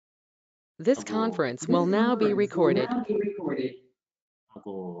This conference will now be recorded.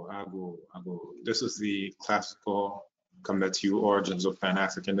 This is the classical KMT origins of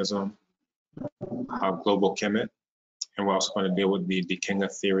Pan-Africanism, global KMT, and we're also going to deal with the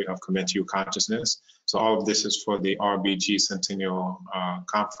Dikenga theory of KMT consciousness. So all of this is for the RBG Centennial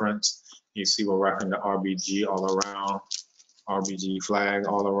Conference. You see we're rocking the RBG all around, RBG flag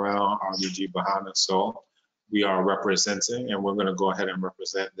all around, RBG behind us. So we are representing, and we're going to go ahead and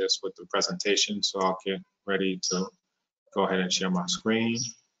represent this with the presentation. So I'll get ready to go ahead and share my screen.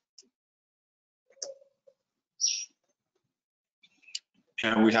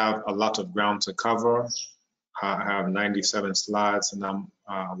 And we have a lot of ground to cover. I have 97 slides, and I'm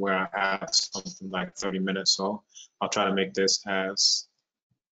where I have something like 30 minutes. So I'll try to make this as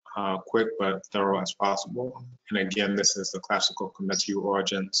quick but thorough as possible. And again, this is the classical KMT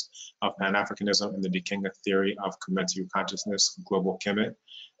origins of Pan-Africanism and the Dikenga theory of KMT consciousness, global KMT.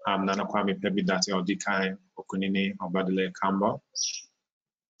 Nana Kwame Pebi Dati Dikenga Okunini Obadele Kambon.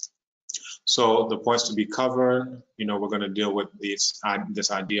 So the points to be covered, we're going to deal with this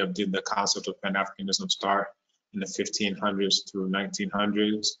idea of did the concept of Pan-Africanism start in the 1500s through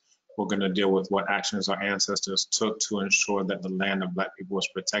 1900s. We're going to deal with what actions our ancestors took to ensure that the land of Black people was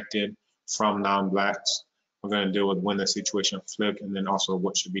protected from non-Blacks. We're going to deal with when the situation flipped, and then also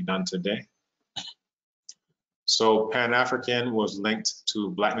what should be done today. So Pan-African was linked to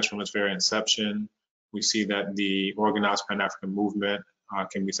Blackness from its very inception. We see that the organized Pan-African movement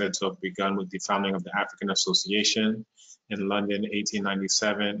can be said to have begun with the founding of the African Association in London,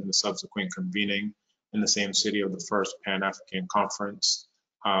 1897, and the subsequent convening in the same city of the first Pan-African Conference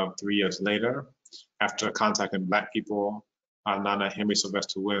 3 years later. After contacting Black people, Nana Henry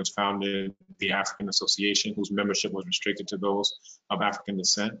Sylvester Williams founded the African Association, whose membership was restricted to those of African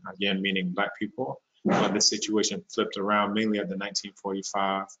descent, again meaning Black people. But this situation flipped around mainly at the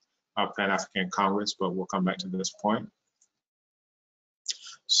 1945 Pan-African Congress, but we'll come back to this point.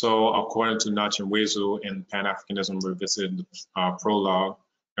 So according to Nachimwezu in Pan-Africanism Revisited prologue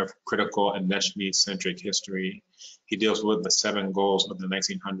of critical and nationally-centric history, he deals with the 7 goals of the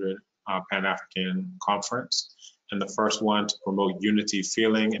 1900 Pan-African Conference. And the first one, to promote unity,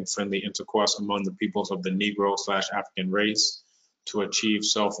 feeling, and friendly intercourse among the peoples of the Negro/African race, to achieve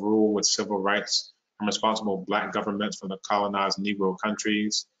self-rule with civil rights and responsible Black governments for the colonized Negro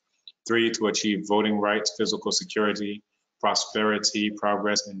countries. 3, to achieve voting rights, physical security, prosperity,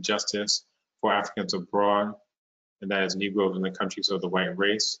 progress, and justice for Africans abroad, and that is Negroes in the countries of the white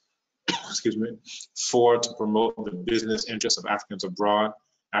race. Excuse me. 4, to promote the business interests of Africans abroad,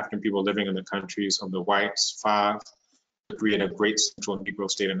 African people living in the countries of the whites. 5, to create a great central Negro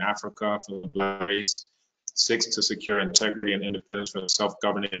state in Africa for the Black race. 6, to secure integrity and independence for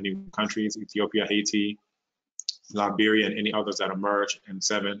self-governing Negro countries, Ethiopia, Haiti, Liberia, and any others that emerge. And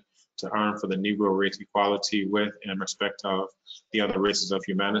 7, to earn for the Negro race equality with and respect of the other races of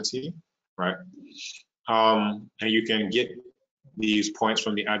humanity, right? And you can get these points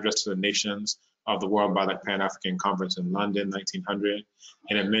from the Address to the Nations of the World by the Pan-African Conference in London, 1900.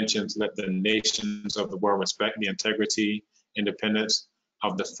 And it mentions, let the nations of the world respect the integrity, independence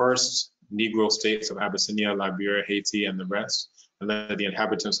of the first Negro states of Abyssinia, Liberia, Haiti, and the rest. And let the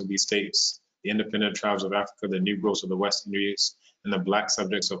inhabitants of these states, the independent tribes of Africa, the Negroes of the West Indies, and the Black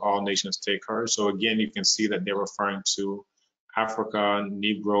subjects of all nations take courage. So again, you can see that they're referring to Africa,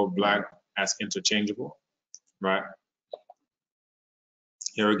 Negro, Black as interchangeable, right?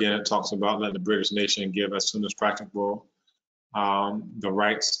 Here again, it talks about let the British nation give as soon as practicable the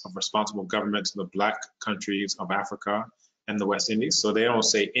rights of responsible government to the Black countries of Africa and the West Indies. So they don't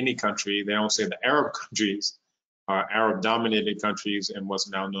say any country, they don't say the Arab countries, Arab-dominated countries in what's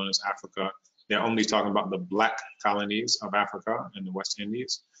now known as Africa. They're only talking about the Black colonies of Africa and the West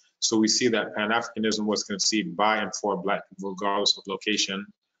Indies. So we see that Pan-Africanism was conceived by and for Black people, regardless of location,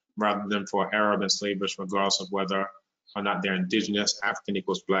 rather than for Arab enslavers, regardless of whether or not they're indigenous. African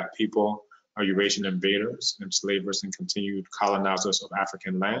equals Black people, or Eurasian invaders, enslavers, and continued colonizers of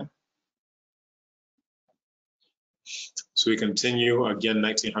African land. So we continue, again,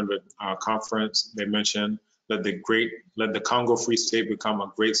 1900 conference, they mentioned, let the Congo Free State become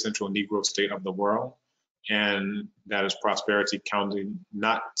a great central Negro state of the world. And that is prosperity counting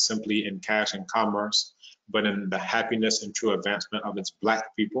not simply in cash and commerce, but in the happiness and true advancement of its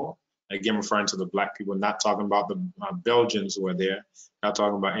Black people. Again, referring to the Black people, not talking about the Belgians who are there, not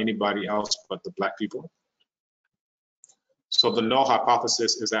talking about anybody else but the Black people. So the null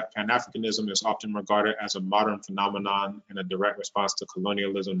hypothesis is that Pan-Africanism is often regarded as a modern phenomenon and a direct response to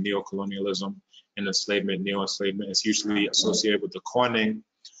colonialism, neocolonialism, and enslavement, neo-enslavement. It's usually associated with the coining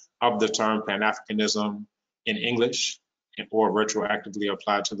of the term Pan-Africanism in English or retroactively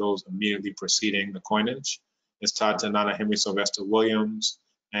applied to those immediately preceding the coinage. It's tied to Nana Henry Sylvester Williams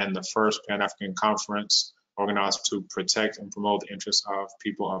and the first Pan-African Conference organized to protect and promote the interests of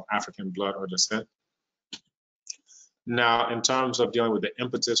people of African blood or descent. Now, in terms of dealing with the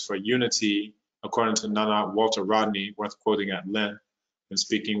impetus for unity, according to Nana Walter Rodney, worth quoting at length, and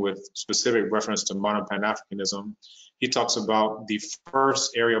speaking with specific reference to modern Pan-Africanism, he talks about the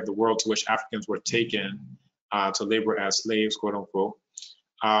first area of the world to which Africans were taken to labor as slaves, quote unquote,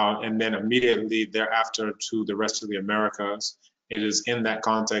 and then immediately thereafter to the rest of the Americas. It is in that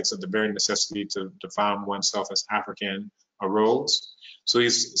context that the very necessity to define oneself as African arose. So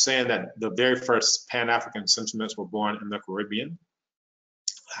he's saying that the very first Pan-African sentiments were born in the Caribbean.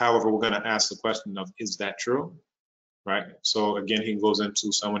 However, we're going to ask the question of, is that true? Right. So again, he goes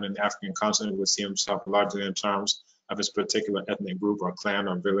into someone in the African continent would see himself largely in terms of his particular ethnic group or clan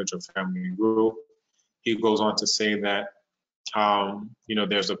or village or family group. He goes on to say that,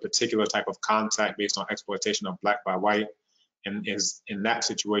 there's a particular type of contact based on exploitation of Black by white, and is in that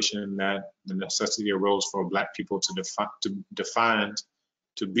situation that the necessity arose for Black people to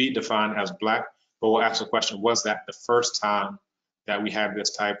be defined as Black. But we'll ask the question: was that the first time that we had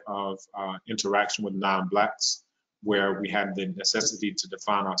this type of interaction with non-Blacks, where we had the necessity to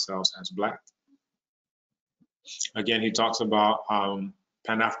define ourselves as Black? Again, he talks about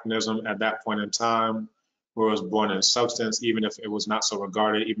Pan-Africanism at that point in time, where it was born in substance, even if it was not so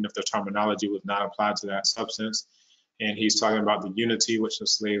regarded, even if the terminology was not applied to that substance. And he's talking about the unity which the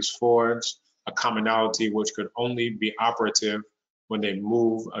slaves forged, a commonality which could only be operative when they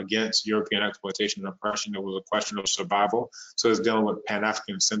move against European exploitation and oppression. It was a question of survival. So it's dealing with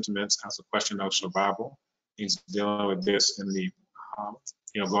Pan-African sentiments as a question of survival. He's dealing with this in the,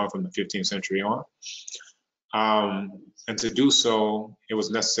 going from the 15th century on. And to do so, it was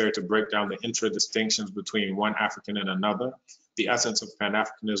necessary to break down the intra-distinctions between one African and another. The essence of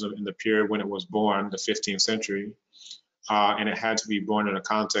Pan-Africanism in the period when it was born, the 15th century, and it had to be born in a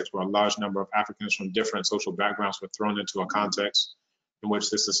context where a large number of Africans from different social backgrounds were thrown into a context in which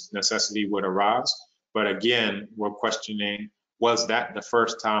this necessity would arise. But again, we're questioning, was that the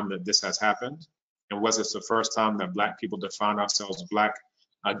first time that this has happened? And was this the first time that Black people defined ourselves Black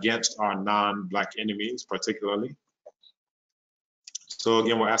against our non-Black enemies, particularly? So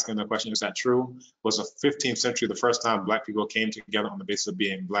again, we're asking the question, is that true? Was the 15th century the first time Black people came together on the basis of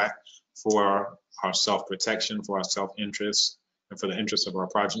being Black for our self-protection, for our self-interest, and for the interests of our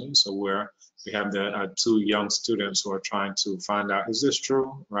progeny? So we have the two young students who are trying to find out, is this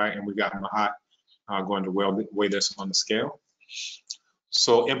true, right? And we got Mahat going to weigh this on the scale.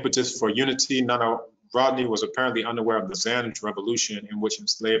 So impetus for unity. Nana Rodney was apparently unaware of the Zanj revolution, in which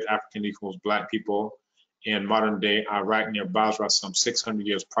enslaved African equals Black people in modern day Iraq near Basra some 600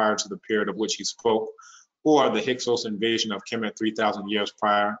 years prior to the period of which he spoke, or the Hyksos invasion of Kemet 3,000 years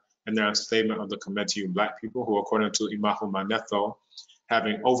prior and their enslavement of the Kemetiu Black people, who according to Imahu Manetho,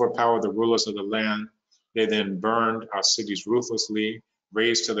 having overpowered the rulers of the land, they then burned our cities ruthlessly,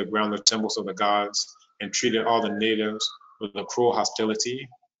 razed to the ground the temples of the gods, and treated all the natives with a cruel hostility,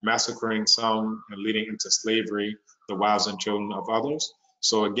 massacring some and leading into slavery the wives and children of others.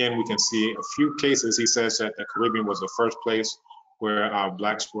 So again, we can see a few cases. He says that the Caribbean was the first place where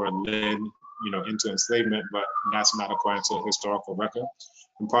Blacks were led, into enslavement, but that's not according to the historical record.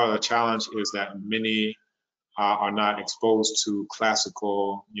 And part of the challenge is that many are not exposed to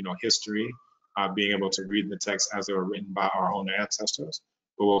classical, history, being able to read the text as they were written by our own ancestors.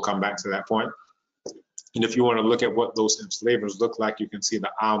 But we'll come back to that point. And if you want to look at what those enslavers look like, you can see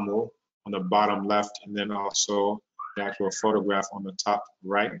the Amu on the bottom left, and then also the actual photograph on the top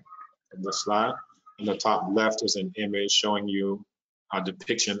right of the slide. On the top left is an image showing you a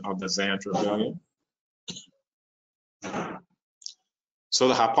depiction of the Zanj rebellion. So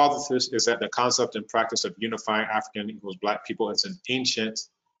the hypothesis is that the concept and practice of unifying African equals Black people is an ancient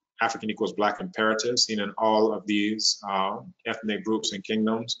African equals Black imperative seen in all of these ethnic groups and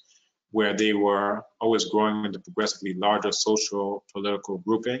kingdoms, where they were always growing into progressively larger social political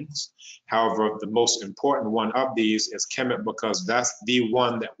groupings. However, the most important one of these is Kemet, because that's the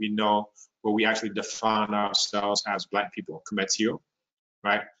one that we know where we actually define ourselves as Black people, Kemetiu,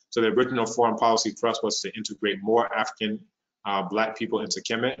 right? So the original foreign policy thrust was to integrate more African Black people into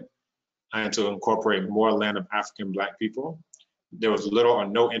Kemet and to incorporate more land of African Black people. There was little or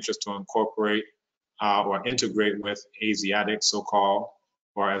no interest to incorporate or integrate with Asiatic, so-called,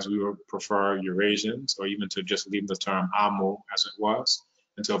 or as we would prefer, Eurasians, or even to just leave the term Amu as it was,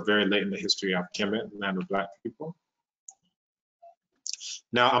 until very late in the history of Kemet, land of Black people.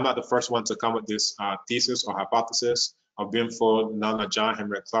 Now, I'm not the first one to come with this thesis or hypothesis. Of Bimfo, Nana John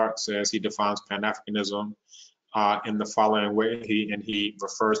Henrik Clark says he defines Pan-Africanism in the following way. He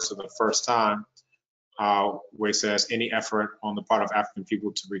refers to the first time where he says, any effort on the part of African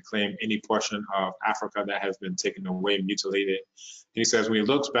people to reclaim any portion of Africa that has been taken away, mutilated. And he says, when he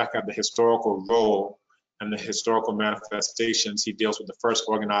looks back at the historical role and the historical manifestations, he deals with the first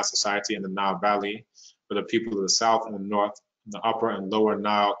organized society in the Nile Valley, where the people of the South and the North, the Upper and Lower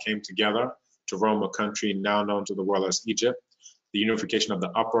Nile came together to roam a country now known to the world as Egypt. The unification of the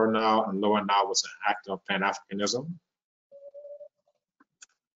Upper Nile and Lower Nile was an act of Pan-Africanism.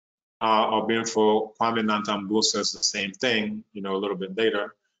 Obinfo Kwame Nantambu says the same thing, a little bit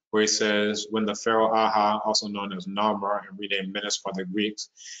later, where he says, when the Pharaoh Aha, also known as Narmer and renamed Menes by the Greeks,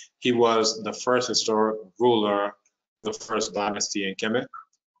 he was the first historic ruler, the first dynasty in Kemet,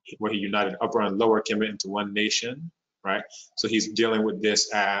 where he united Upper and Lower Kemet into one nation, right? So he's dealing with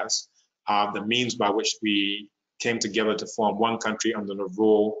this as the means by which we came together to form one country under the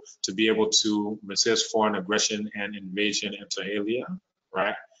rule to be able to resist foreign aggression and invasion inter alia,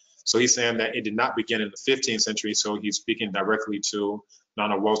 right? So he's saying that it did not begin in the 15th century, so he's speaking directly to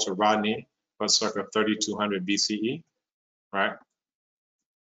Nana Walter Rodney, but circa 3200 BCE, right?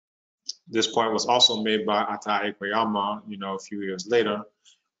 This point was also made by Ata Ekweyama, a few years later,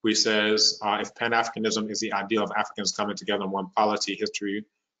 where he says, if Pan-Africanism is the ideal of Africans coming together in one polity, history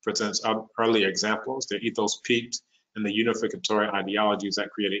presents early examples. Their ethos peaked in the unificatory ideologies that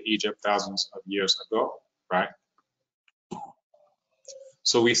created Egypt thousands of years ago, right?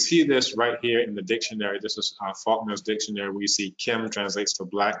 So we see this right here in the dictionary. This is Faulkner's dictionary. We see Kim translates to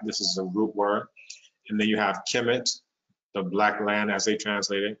black. This is a root word. And then you have Kemet, the black land as they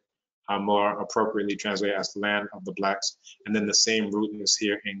translate it, more appropriately translated as land of the blacks. And then the same root is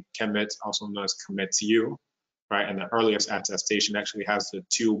here in Kemet, also known as Kemetiu, right? And the earliest attestation actually has the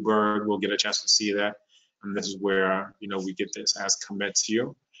tew bird. We'll get a chance to see that. And this is where, we get this as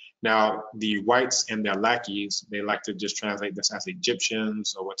Kemetiu. Now, the whites and their lackeys, they like to just translate this as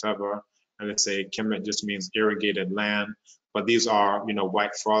Egyptians or whatever. And they say Kemet just means irrigated land. But these are,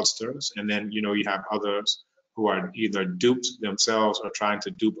 white fraudsters. And then, you have others who are either duped themselves or trying to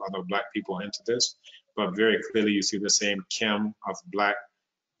dupe other black people into this. But very clearly, you see the same Kim of black.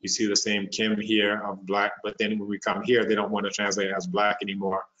 You see the same Kim here of black. But then when we come here, they don't want to translate it as black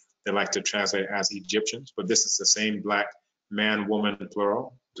anymore. They like to translate it as Egyptians. But this is the same black man, woman,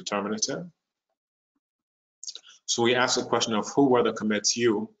 plural, determinative. So we asked the question of who were the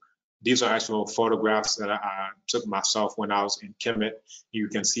Kemetiu. These are actual photographs that I took myself when I was in Kemet. You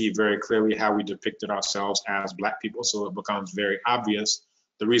can see very clearly how we depicted ourselves as black people. So it becomes very obvious.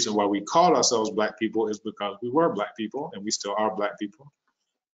 The reason why we call ourselves black people is because we were black people and we still are black people.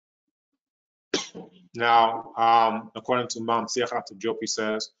 Now, according to Mam Siakhat Jopi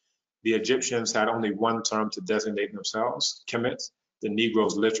says, the Egyptians had only one term to designate themselves, Kemet, the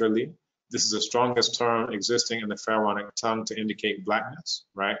Negroes literally. This is the strongest term existing in the Pharaonic tongue to indicate blackness,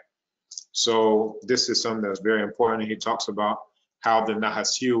 right? So this is something that's very important. He talks about how the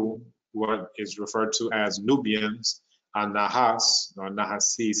Nahasiu, what is referred to as Nubians, Nahas, or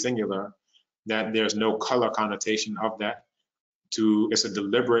Nahasi singular, that there's no color connotation of that. It's a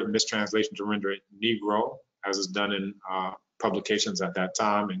deliberate mistranslation to render it Negro, as is done in publications at that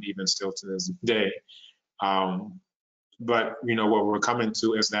time and even still to this day. But what we're coming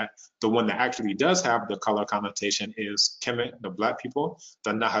to is that the one that actually does have the color connotation is Kemet, the black people.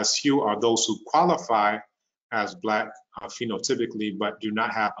 The Nahasiu are those who qualify as black phenotypically, but do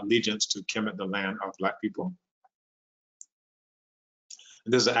not have allegiance to Kemet, the land of black people.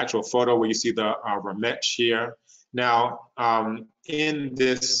 And this is an actual photo where you see the Ramesh here. Now, in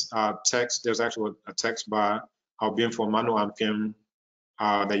this text, there's actually a text by Obinfo Manu Ampim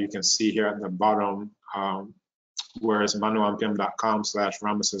that you can see here at the bottom, where it's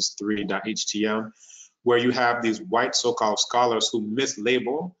manuampim.com/Ramesses3.htm, where you have these white so-called scholars who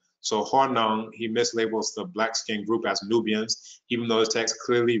mislabel. So Hornung, he mislabels the black skin group as Nubians, even though the text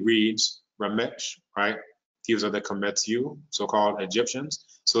clearly reads Ramesh, right? These are the Kemetiu, so-called Egyptians.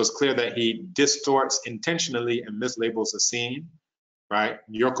 So it's clear that he distorts intentionally and mislabels the scene, right?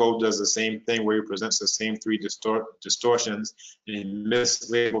 Yoko does the same thing where he presents the same three distortions and he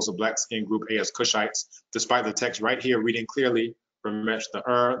mislabels the black skin group A as Cushites, despite the text right here reading clearly Ramesh, the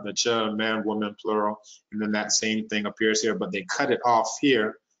the Cha, man, woman, plural, and then that same thing appears here, but they cut it off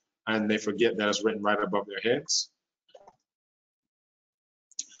here and they forget that it's written right above their heads.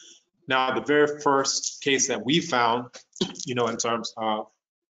 Now, the very first case that we found, in terms of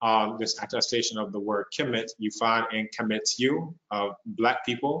this attestation of the word Kemet, you find in Kemetiu of black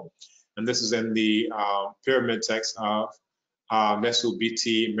people, and this is in the pyramid text of Nesu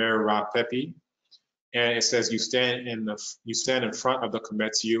Biti Merira Pepi, and it says you stand in front of the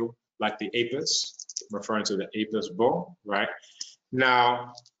Kemetiu like the Apis, referring to the apis bull, right?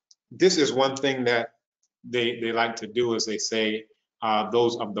 Now, this is one thing that they like to do is they say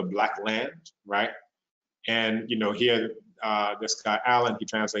those of the black land, right? And here this guy Allen, he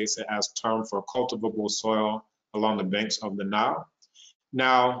translates it as term for cultivable soil along the banks of the Nile.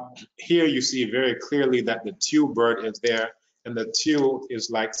 Now here you see very clearly that the teal bird is there, and the teal is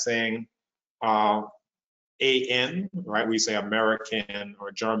like saying AN, right? We say American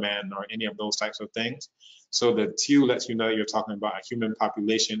or German or any of those types of things. So the teal lets you know that you're talking about a human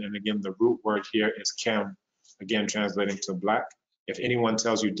population, and again the root word here is Kem, again translating to black. If anyone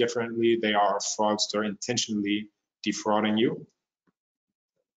tells you differently, they are a fraudster intentionally defrauding you.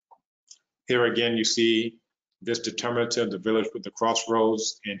 Here again, you see this determinative, the village with the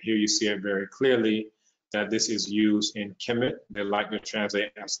crossroads, and here you see it very clearly that this is used in Kemet. They like to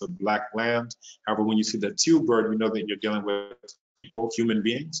translate as the black land. However, when you see the teal bird, you know that you're dealing with people, human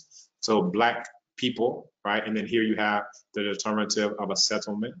beings. So black people, right? And then here you have the determinative of a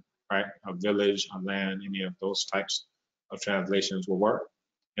settlement, right? A village, a land, any of those types of translations will work.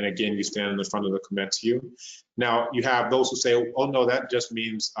 And again, you stand in the front of the KMT. Now you have those who say, oh no, that just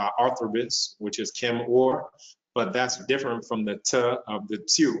means arthropus, which is Kem or, but that's different from the T of the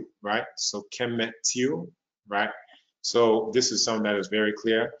Tew, right? So KMT, right? So this is something that is very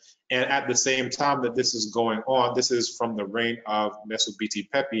clear. And at the same time that this is going on, this is from the reign of Mesubiti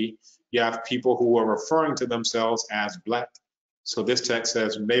Pepi, you have people who are referring to themselves as black. So this text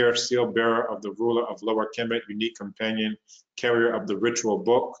says, mayor, seal bearer of the ruler of Lower Kemet, unique companion, carrier of the ritual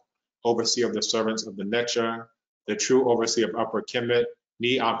book, overseer of the servants of the Necha, the true overseer of Upper Kemet,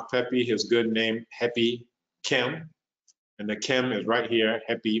 Ni Ak Pepi, his good name, Hepi Kem. And the Kem is right here,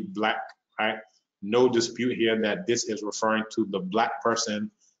 Hepi black, right? No dispute here that this is referring to the black person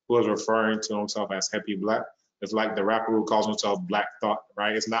who is referring to himself as Hepi black. It's like the rapper who calls himself Black Thought,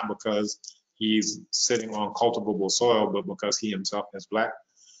 right? It's not because he's sitting on cultivable soil, but because he himself is black.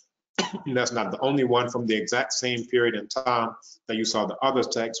 And that's not the only one from the exact same period in time that you saw the other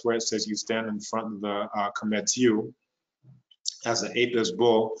text where it says you stand in front of the KMT as an apis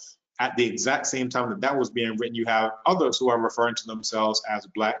bull. At the exact same time that that was being written, you have others who are referring to themselves as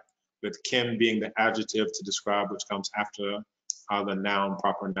black, with Kim being the adjective to describe which comes after the noun,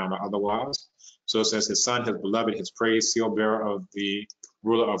 proper noun or otherwise. So it says his son, his beloved, his praise, seal bearer of the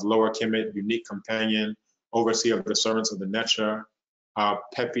ruler of Lower Kemet, unique companion, overseer of the servants of the Necha,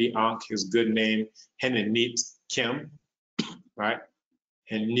 Pepi Ankh, his good name, Henenit Kim, right?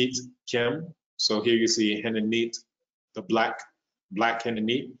 Henenit Kim. So here you see Henenit, the black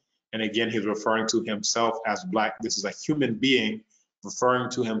Henenit. And again, he's referring to himself as black. This is a human being referring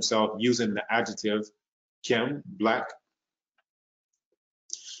to himself using the adjective Kim, black.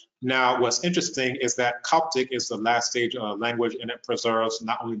 Now, what's interesting is that Coptic is the last stage of a language, and it preserves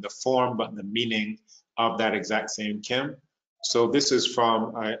not only the form, but the meaning of that exact same Kim. So this is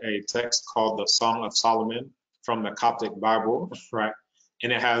from a text called the Song of Solomon from the Coptic Bible, right?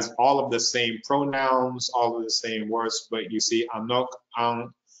 And it has all of the same pronouns, all of the same words, but you see Anok,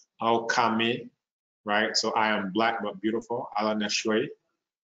 Ang, Al Kami, right? So I am black but beautiful, Ala Neshwe,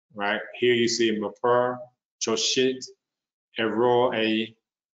 right? Here you see Mapur, Choshit, Ero, A,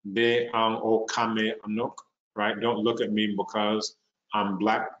 De Ang O Kame Anok, right? Don't look at me because I'm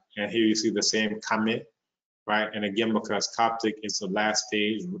black. And here you see the same Kame, right? And again, because Coptic is the last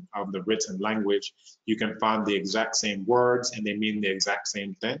stage of the written language, you can find the exact same words and they mean the exact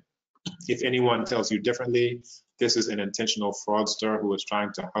same thing. If anyone tells you differently, this is an intentional fraudster who is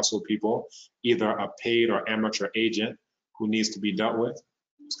trying to hustle people, either a paid or amateur agent who needs to be dealt with.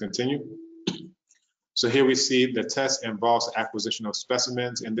 Let's continue. So here we see the test involves the acquisition of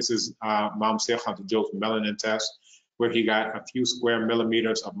specimens, and this is Mam Sekhat Joe's melanin test, where he got a few square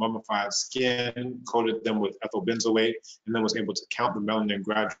millimeters of mummified skin, coated them with ethyl benzoate, and then was able to count the melanin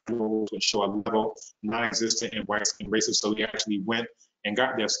gradually to show a level non-existent in white skin races. So he actually went and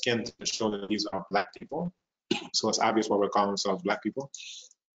got their skin to show that these are black people. So it's obvious why we're calling ourselves black people.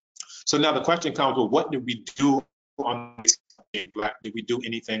 So now the question comes, well, what did we do on the basis of being black? Did we do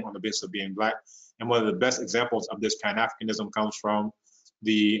anything on the basis of being black? And one of the best examples of this Pan-Africanism comes from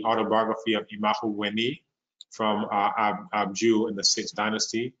the autobiography of Imahu Weni from Abju in the 6th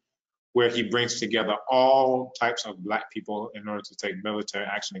dynasty, where he brings together all types of black people in order to take military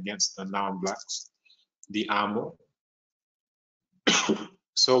action against the non-blacks, the Amu.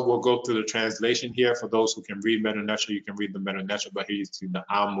 So we'll go through the translation here. For those who can read Meta Necha, you can read the Meta Necha, but here you see the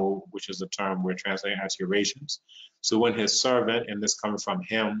Amu, which is a term we're translating as Eurasians. So when his servant, and this comes from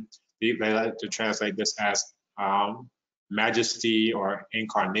him, they like to translate this as majesty or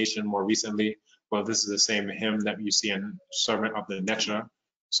incarnation more recently. Well, this is the same hymn that you see in Servant of the Necha.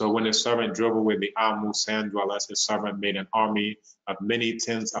 So when his servant drove away the Amu sand dwellers, his servant made an army of many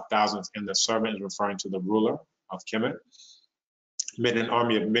tens of thousands, and the servant is referring to the ruler of Kemet, made an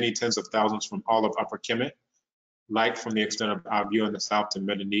army of many tens of thousands from all of Upper Kemet, like from the extent of Abu in the south to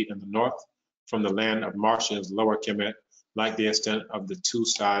Medinit in the north, from the land of marshes, Lower Kemet, like the extent of the two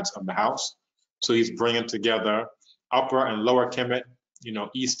sides of the house. So he's bringing together Upper and Lower Kemet, you know,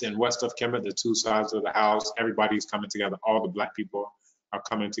 east and west of Kemet, the two sides of the house. Everybody's coming together. All the black people are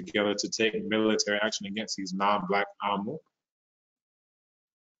coming together to take military action against these non-black Amu.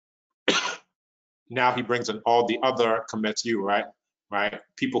 Now he brings in all the other Kemetu, right?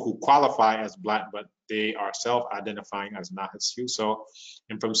 People who qualify as black, but they are self-identifying as Nahasyu. So,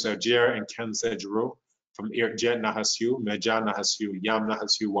 and from Serjir and Ken Sejru, from Irjet Nahasyu, Meja Nahasyu, Yam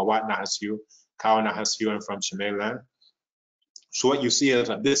Nahasyu, Wawat Nahasyu, Kawa Nahasyu, and from Shemeland. So what you see is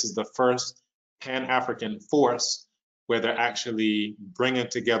that this is the first Pan-African force where they're actually bringing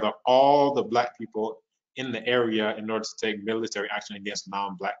together all the black people in the area in order to take military action against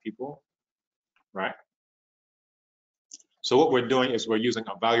non-black people, right? So what we're doing is we're using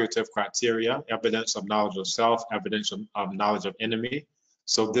evaluative criteria, evidence of knowledge of self, evidence of knowledge of enemy.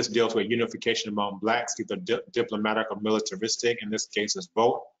 So this deals with unification among blacks, either diplomatic or militaristic. In this case, it's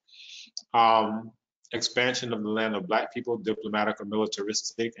both. Expansion of the land of black people, diplomatic or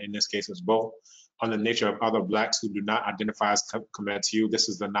militaristic. In this case, it's both. On the nature of other blacks who do not identify as Kemetu. This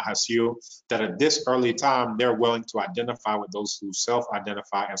is the Nahasyu, that at this early time, they're willing to identify with those who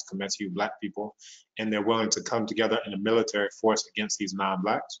self-identify as Kemetu black people, and they're willing to come together in a military force against these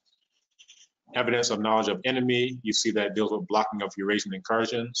non-blacks. Evidence of knowledge of enemy, you see that it deals with blocking of Eurasian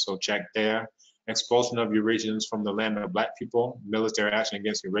incursion, so check there. Expulsion of Eurasians from the land of black people, military action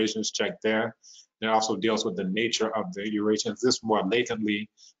against Eurasians, check there. It also deals with the nature of the Eurasians, this more latently,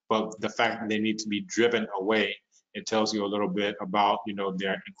 but the fact that they need to be driven away, it tells you a little bit about, you know,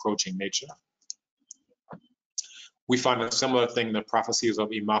 their encroaching nature. We find a similar thing in the prophecies of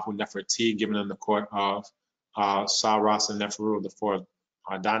Imahu Neferti given in the court of Saras and Neferu, the fourth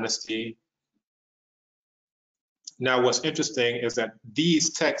dynasty. Now, what's interesting is that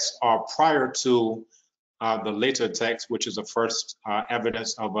these texts are prior to the later text, which is the first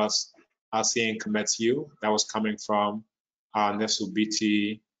evidence of us seeing Kemetu that was coming from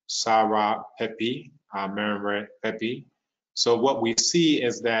Nesubiti Sara Pepi, Meremere Pepi. So what we see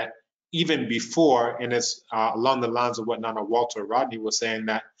is that even before, and it's along the lines of what Nana Walter Rodney was saying,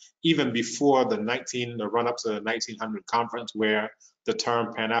 that even before the run-up to the 1900 conference where the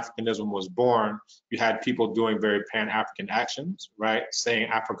term Pan-Africanism was born, you had people doing very Pan-African actions, right? Saying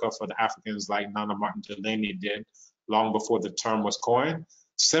Africa for the Africans like Nana Martin Delaney did long before the term was coined.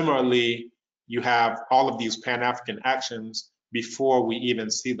 Similarly, you have all of these Pan-African actions before we even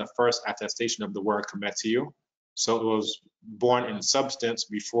see the first attestation of the word Kemetu. So it was born in substance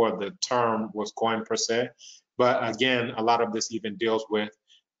before the term was coined per se. But again, a lot of this even deals with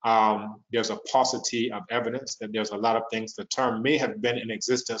there's a paucity of evidence that there's a lot of things. The term may have been in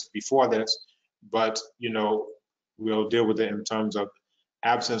existence before this, but you know, we'll deal with it in terms of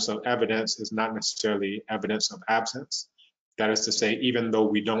absence of evidence is not necessarily evidence of absence. That is to say, even though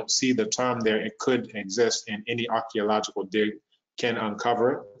we don't see the term there, it could exist, and any archaeological dig can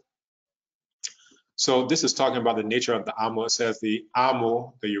uncover it. So this is talking about the nature of the Amu. It says the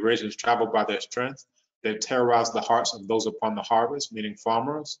Amu, the Eurasians, traveled by their strength. They terrorized the hearts of those upon the harvest, meaning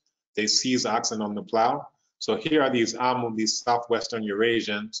farmers. They seize oxen on the plow. So here are these Amu, these southwestern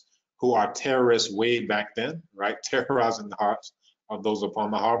Eurasians, who are terrorists way back then, right? Terrorizing the hearts of those upon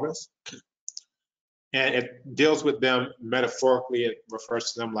the harvest. And it deals with them metaphorically. It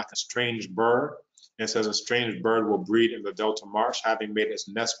refers to them like a strange bird. It says a strange bird will breed in the Delta Marsh, having made its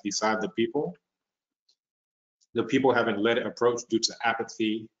nest beside the people. The people having let it approach due to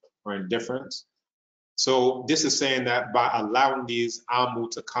apathy or indifference. So this is saying that by allowing these Amu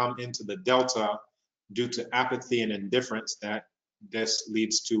to come into the Delta due to apathy and indifference, that this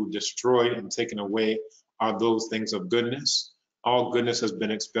leads to destroyed and taken away are those things of goodness. All goodness has been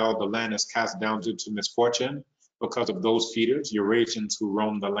expelled. The land is cast down due to misfortune because of those feeders, Eurasians who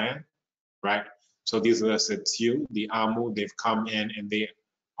roam the land, right? So these are the Setiu, the Amu, they've come in and they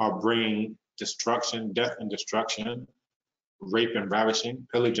are bringing destruction, death and destruction, rape and ravishing,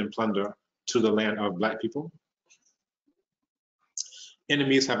 pillage and plunder to the land of black people.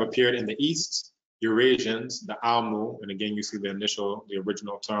 Enemies have appeared in the east. Eurasians, the Amu, and again you see the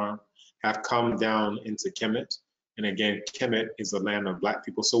original term, have come down into Kemet. And again, Kemet is the land of black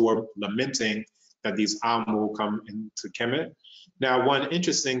people. So we're lamenting that these Amu come into Kemet. Now, one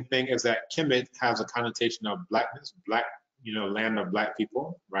interesting thing is that Kemet has a connotation of blackness, black, you know, land of black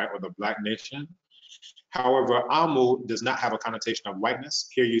people, right, or the black nation. However, Amu does not have a connotation of whiteness.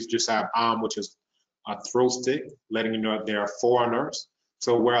 Here you just have Am, which is a throw stick, letting you know that they are foreigners.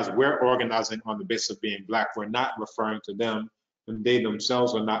 So whereas we're organizing on the basis of being black, we're not referring to them, and they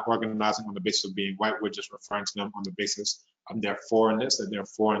themselves are not organizing on the basis of being white. We're just referring to them on the basis of their foreignness, that they're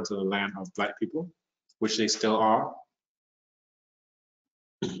foreign to the land of black people, which they still are.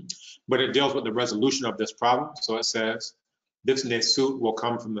 But it deals with the resolution of this problem. So it says, this Nesut will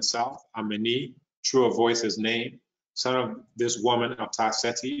come from the south, Ameni, true of voice his name, son of this woman of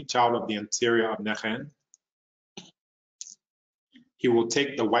Taseti, child of the interior of Nechen. He will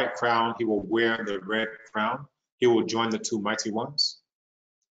take the white crown, he will wear the red crown, he will join the two mighty ones.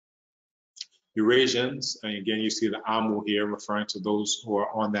 Eurasians, and again you see the Amu here referring to those who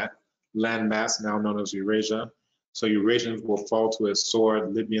are on that landmass now known as Eurasia. So Eurasians will fall to his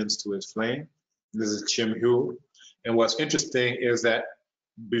sword, Libyans to his flame. This is Chimhu. And what's interesting is that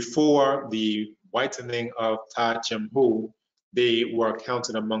before the whitening of Ta Chimhu, they were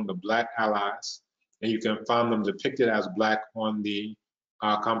counted among the black allies. And you can find them depicted as black on the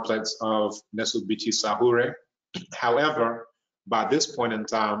complex of Nesubiti Sahure. However, by this point in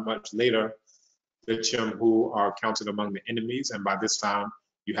time, much later, the Chimhu are counted among the enemies. And by this time,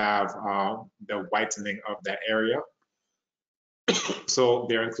 you have the whitening of that area. So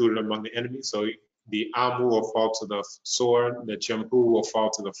they're included among the enemies. So the Amu will fall to the sword, the Chimhu will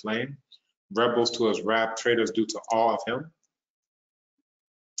fall to the flame. Rebels to his wrath, traitors due to all of him.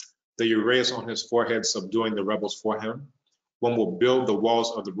 The Uraeus on his forehead subduing the rebels for him. One will build the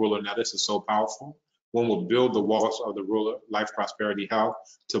walls of the ruler. Now this is so powerful. One will build the walls of the ruler, life, prosperity, health,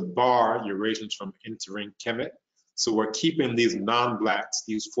 to bar Eurasians from entering Kemet. So we're keeping these non-blacks,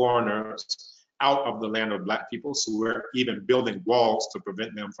 these foreigners, out of the land of black people. So we're even building walls to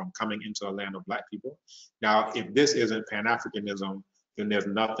prevent them from coming into the land of black people. Now, if this isn't Pan-Africanism, then there's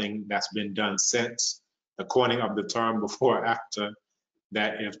nothing that's been done since the coining of the term before or after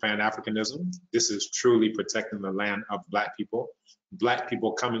that is Pan-Africanism. This is truly protecting the land of black people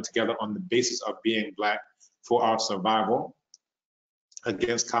coming together on the basis of being black for our survival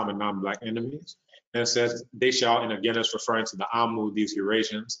against common non-black enemies. And it says, they shall, and again it's referring to the Amu, these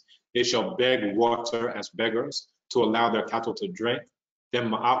Eurasians, they shall beg water as beggars to allow their cattle to drink. Then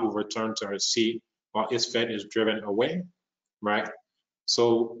Ma'at will return to her seat while Isfet is driven away, right?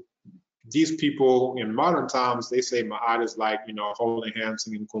 So these people in modern times, they say Ma'at is like, you know, holding hands,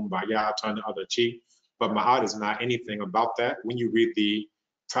 singing Kumbaya, turn the other cheek. But Ma'at is not anything about that. When you read the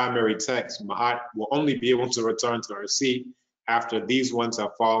primary text, Ma'at will only be able to return to her seat after these ones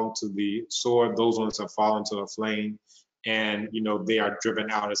have fallen to the sword, those ones have fallen to the flame, and, you know, they are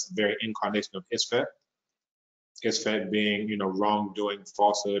driven out as the very incarnation of Isfet. Isfet being, you know, wrongdoing,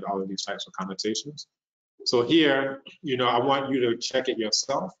 falsehood, all of these types of connotations. So here, you know, I want you to check it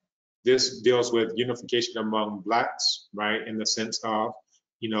yourself. This deals with unification among blacks, right? In the sense of,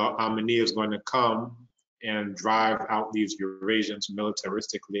 you know, Amani is going to come and drive out these Eurasians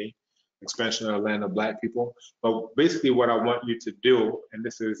militaristically, expansion of the land of black people. But basically what I want you to do, and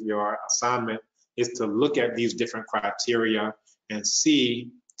this is your assignment, is to look at these different criteria and see,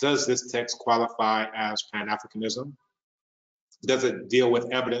 does this text qualify as Pan-Africanism? Does it deal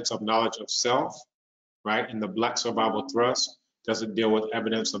with evidence of knowledge of self, right? In the Black survival thrust, does it deal with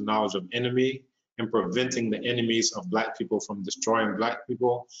evidence of knowledge of enemy and preventing the enemies of black people from destroying black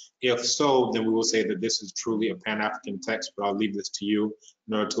people? If so, then we will say that this is truly a Pan-African text, but I'll leave this to you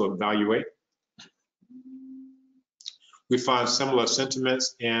in order to evaluate. We find similar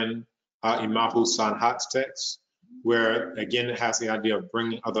sentiments in Imahu Sanhat's text, where again it has the idea of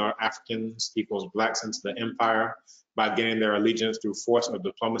bringing other Africans equals blacks into the empire by gaining their allegiance through force or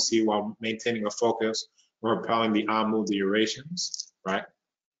diplomacy while maintaining a focus on repelling the Amu, the Eurasians, right?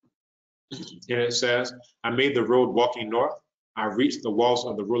 And it says, I made the road walking north. I reached the walls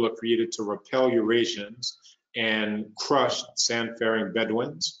of the ruler created to repel Eurasians and crush sand-faring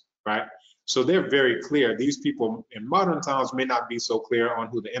Bedouins, right? So they're very clear. These people in modern times may not be so clear on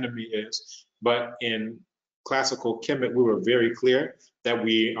who the enemy is, but in classical Kemet, we were very clear that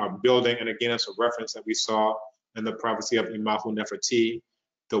we are building, and again, it's a reference that we saw in the prophecy of Imahu Neferti,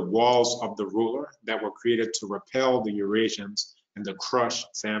 the walls of the ruler that were created to repel the Eurasians and to crush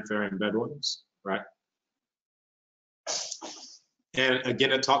sand-faring Bedouins, right? And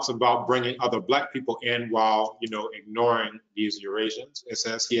again, it talks about bringing other black people in while, you know, ignoring these Eurasians. It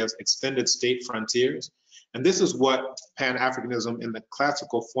says he has extended state frontiers. And this is what Pan-Africanism in the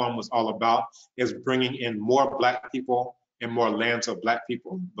classical form was all about, is bringing in more black people and more lands of black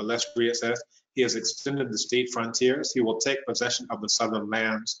people. But let's read, it says, he has extended the state frontiers. He will take possession of the southern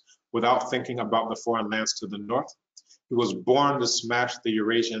lands without thinking about the foreign lands to the north. He was born to smash the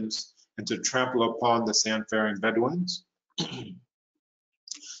Eurasians and to trample upon the sand-faring Bedouins.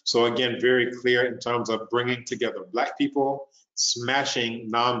 So again, very clear in terms of bringing together Black people, smashing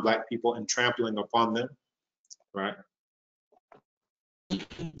non-Black people and trampling upon them, right?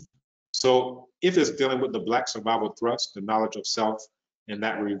 So if it's dealing with the Black survival thrust, the knowledge of self in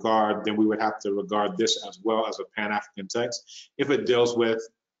that regard, then we would have to regard this as well as a Pan-African text. If it deals with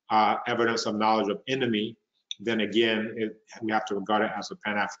evidence of knowledge of enemy, then again, we have to regard it as a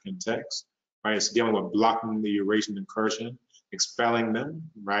Pan-African text, right? It's dealing with blocking the Eurasian incursion, expelling them,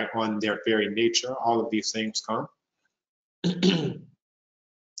 right, on their very nature. All of these things come.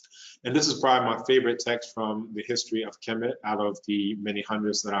 And this is probably my favorite text from the history of Kemet out of the many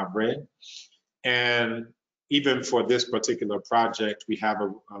hundreds that I've read. And even for this particular project, we have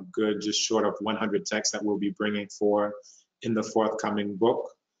a good, just short of 100 texts that we'll be bringing forward in the forthcoming book.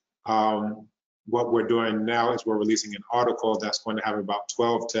 What we're doing now is we're releasing an article that's going to have about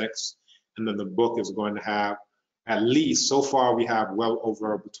 12 texts, and then the book is going to have at least, so far we have well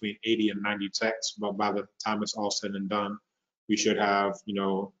over between 80 and 90 texts, but by the time it's all said and done, we should have, you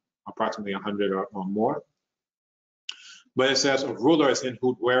know, approximately 100 or more. But it says a ruler is in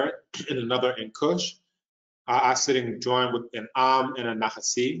Hudweret and another in Kush. I sitting joined with an Am and a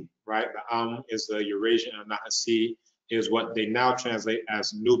Nahasi, right? The Am is the Eurasian and Nahasi is what they now translate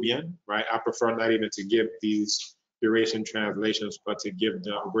as Nubian, right? I prefer not even to give these Eurasian translations, but to give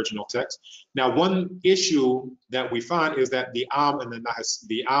the original text. Now, one issue that we find is that the Am and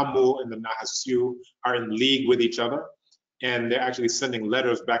the Amu and the Nahasiu are in league with each other, and they're actually sending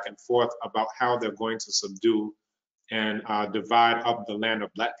letters back and forth about how they're going to subdue and divide up the land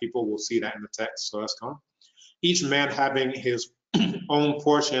of Black people. We'll see that in the text, so let's come. Each man having his own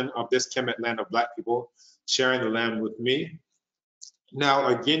portion of this Kemet land of Black people, sharing the land with me. Now,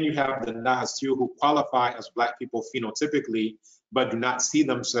 again, you have the Nahasiu who qualify as Black people phenotypically, but do not see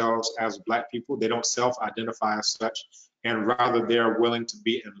themselves as Black people. They don't self-identify as such, and rather they're willing to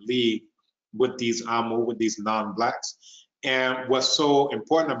be in league with these Amu, with these non-Blacks. And what's so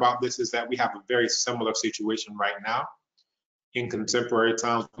important about this is that we have a very similar situation right now. In contemporary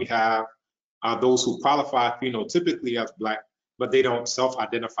times, we have those who qualify phenotypically as Black, but they don't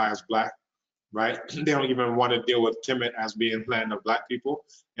self-identify as Black, right? They don't even want to deal with Kemet as being land of Black people,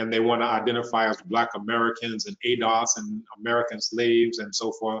 and they want to identify as Black Americans and ADOS and American slaves and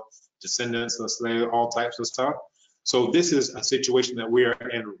so forth, descendants of slaves, all types of stuff. So this is a situation that we are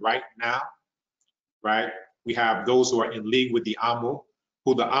in right now, right? We have those who are in league with the Amu,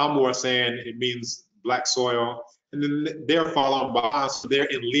 who the Amu are saying it means Black soil, and then they're following behind, so they're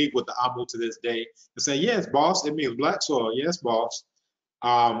in league with the Amu to this day and saying, yes, boss, it means Black soil, yes, boss.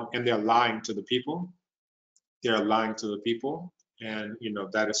 And they're lying to the people. They're lying to the people, and you know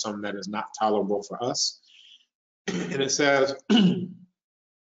that is something that is not tolerable for us. And it says,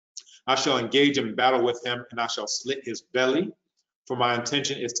 I shall engage in battle with him, and I shall slit his belly. For my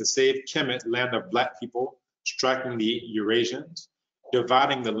intention is to save Kemet, land of Black people, striking the Eurasians.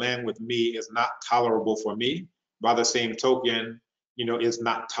 Dividing the land with me is not tolerable for me. By the same token, you know, it's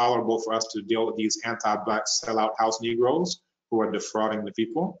not tolerable for us to deal with these anti-Black sellout house Negroes who are defrauding the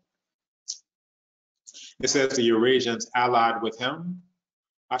people. It says the Eurasians allied with him.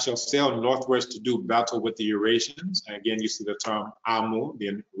 I shall sail northwards to do battle with the Eurasians. And again, you see the term Amu,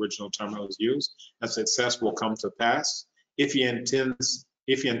 the original term that was used, and success will come to pass. If he intends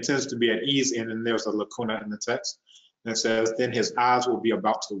to be at ease in, and there's a lacuna in the text, and it says, then his eyes will be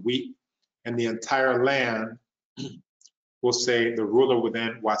about to weep, and the entire land will say, the ruler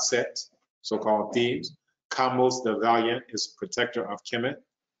within Waset, so-called Thebes. Kamos the valiant is protector of Kemet,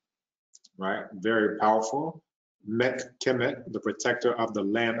 right? Very powerful. Mek Kemet, the protector of the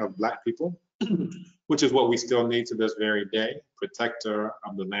land of Black people, which is what we still need to this very day, protector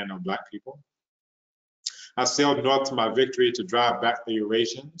of the land of Black people. I sailed north to my victory to drive back the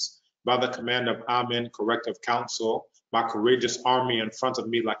Eurasians. By the command of Amen, corrective council, my courageous army in front of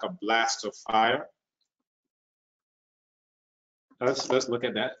me like a blast of fire. Let's look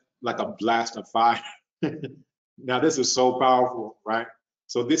at that, like a blast of fire. Now this is so powerful, right?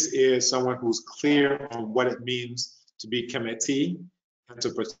 So this is someone who's clear on what it means to be Kemeti and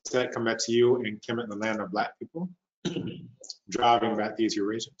to protect Kemetiu and Kemet, the land of Black people, driving back these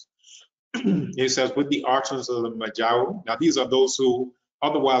Eurasians. It says, with the archers of the Majau. Now these are those who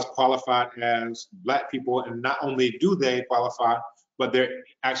otherwise qualified as Black people, and not only do they qualify, but they're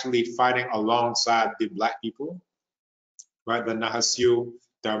actually fighting alongside the Black people, right? The Nahasiu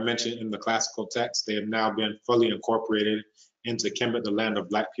that are mentioned in the classical text, they have now been fully incorporated into Kemet, the land of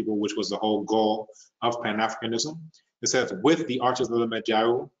Black people, which was the whole goal of Pan-Africanism. It says, with the archers of the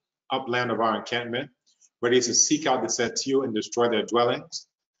Majau, upland of our encampment, ready to seek out the Setiu and destroy their dwellings.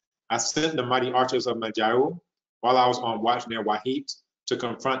 I sent the mighty archers of Majau while I was on watch near Wahit to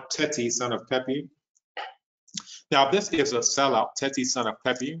confront Teti, son of Pepi. Now, this is a sellout. Teti, son of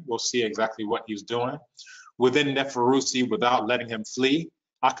Pepi. We'll see exactly what he's doing. Within Neferusi, without letting him flee,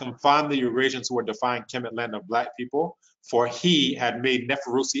 I confined the Eurasians who were defying Kemet land of black people, for he had made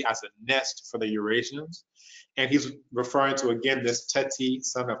Neferusi as a nest for the Eurasians. And he's referring to, again, this Teti,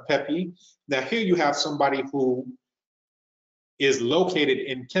 son of Pepi. Now, here you have somebody who is located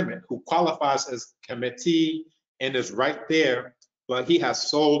in Kemet, who qualifies as Kemeti and is right there, but he has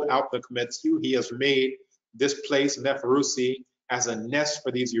sold out the Kemetu. He has made this place, Neferusi, as a nest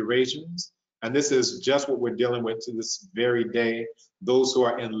for these Eurasians. And this is just what we're dealing with to this very day. Those who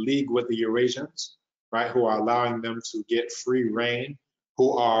are in league with the Eurasians, right, who are allowing them to get free reign,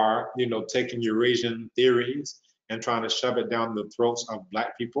 who are, taking Eurasian theories and trying to shove it down the throats of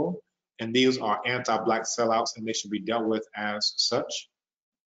black people. And these are anti-black sellouts, and they should be dealt with as such.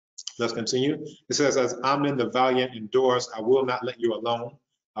 Let's continue. It says, as Amen the valiant endures, I will not let you alone.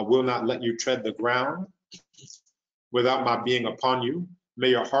 I will not let you tread the ground without my being upon you. May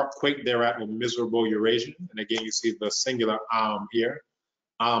your heart quake thereat, O miserable Eurasian. And again, you see the singular here,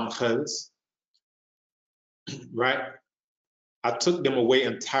 khaz, right? I took them away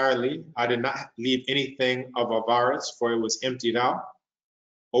entirely. I did not leave anything of Avaris, for it was emptied out.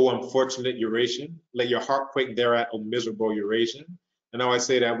 O unfortunate Eurasian, let your heart quake thereat, O miserable Eurasian. And I always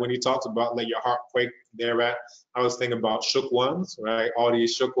say that when he talks about let your heart quake thereat, I was thinking about shook ones, right? All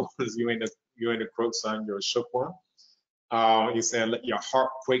these shook ones, you ain't the crook son, you're a shook one. He's saying let your heart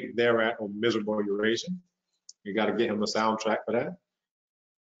quake thereat, O miserable Eurasian. You got to get him a soundtrack for that.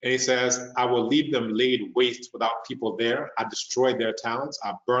 And he says, I will leave them laid waste without people there. I destroyed their towns.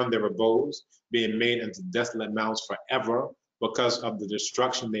 I burned their abodes, being made into desolate mounds forever because of the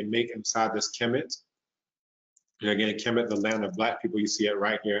destruction they make inside this Kemet. And again, Kemet, the land of black people, you see it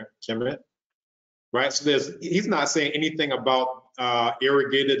right here, Kemet. Right, so he's not saying anything about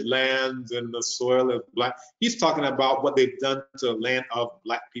irrigated lands and the soil is black. He's talking about what they've done to the land of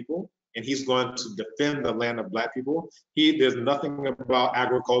black people. And he's going to defend the land of black people. There's nothing about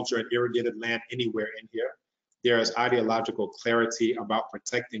agriculture and irrigated land anywhere in here. There is ideological clarity about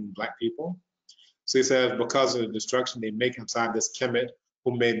protecting black people. So he says, because of the destruction they make inside this Kemet,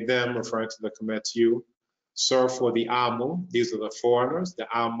 who made them, referring to the Kemetu, serve for the Amu. These are the foreigners, the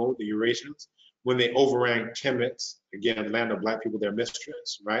Amu, the Eurasians, when they overran Kemet, again, land of black people, their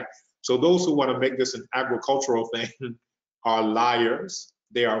mistress, right? So those who want to make this an agricultural thing are liars.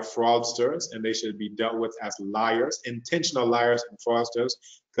 They are fraudsters, and they should be dealt with as liars, intentional liars and fraudsters,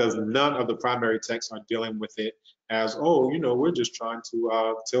 because none of the primary texts are dealing with it as, oh, we're just trying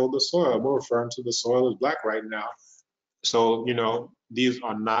to till the soil. We're referring to the soil as black right now. So, these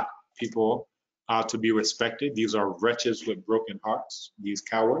are not people to be respected. These are wretches with broken hearts, these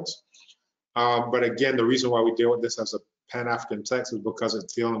cowards. But again, the reason why we deal with this as a Pan-African text is because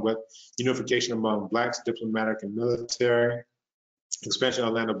it's dealing with unification among blacks, diplomatic and military, expansion of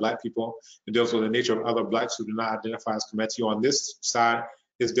the land of black people. It deals with the nature of other blacks who do not identify as Kemetu. On this side,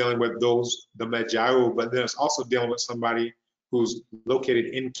 is dealing with those, the Majau, but then it's also dealing with somebody who's located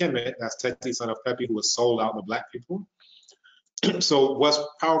in Kemet, that's Teti, son of Pepi, who was sold out to black people. So what's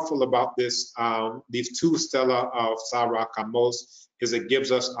powerful about this, these two stela of Sarah Kamos, is it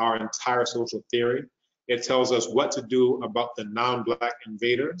gives us our entire social theory. It tells us what to do about the non-black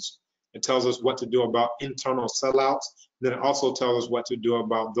invaders. It tells us what to do about internal sellouts. Then it also tells us what to do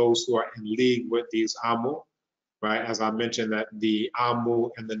about those who are in league with these Amu, right? As I mentioned that the Amu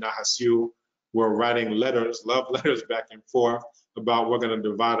and the Nahasiu were writing letters, love letters back and forth about we're gonna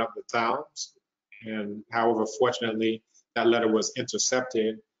divide up the towns. And however, fortunately, that letter was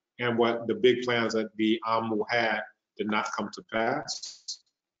intercepted, and what the big plans that the Amu had did not come to pass.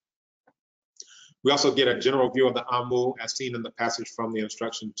 We also get a general view of the Amu as seen in the passage from the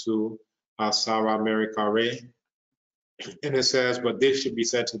instruction to Sarah Mary Carre. And it says, but this should be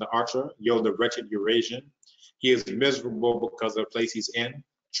said to the archer, yo, the wretched Eurasian. He is miserable because of the place he's in,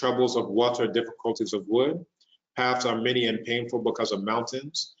 troubles of water, difficulties of wood. Paths are many and painful because of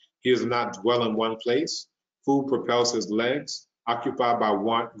mountains. He does not dwell in one place. Food propels his legs. Occupied by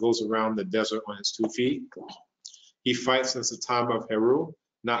want, goes around the desert on his 2 feet. He fights since the time of Heru,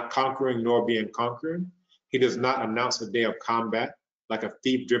 not conquering nor being conquered. He does not announce a day of combat, like a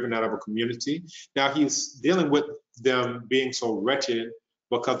thief driven out of a community. Now he's dealing with them being so wretched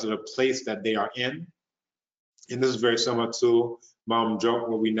because of the place that they are in. And this is very similar to Mom Joke,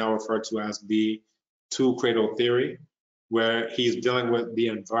 what we now refer to as the two cradle theory, where he's dealing with the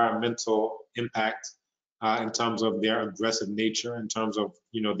environmental impact in terms of their aggressive nature, in terms of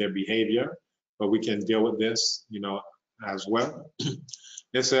their behavior. But we can deal with this, as well.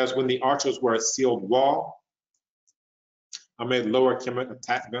 It says, when the archers were a sealed wall, I made Lower Kemet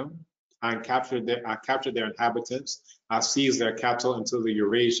attack them. I captured their inhabitants. I seized their cattle until the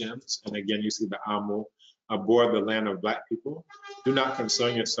Eurasians, and again you see the Amu, aboard the land of black people. Do not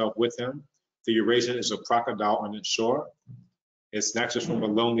concern yourself with him. The Eurasian is a crocodile on its shore. It snatches from a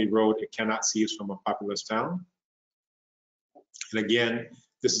lonely road it cannot seize from a populous town. And again,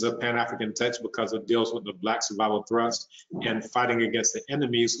 this is a Pan-African text because it deals with the black survival thrust and fighting against the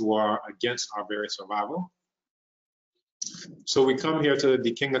enemies who are against our very survival. So we come here to the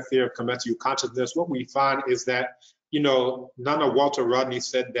Dikenga theory of Kemetu consciousness. What we find is that, you know, Nana Walter Rodney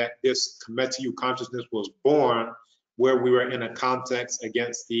said that this Kemetu consciousness was born where we were in a context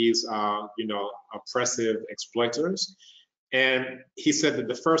against these, you know, oppressive exploiters. And he said that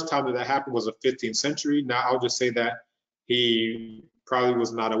the first time that happened was the 15th century. Now, I'll just say that he probably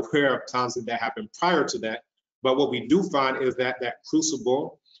was not aware of times that happened prior to that. But what we do find is that that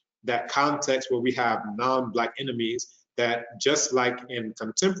crucible, that context where we have non-black enemies, that just like in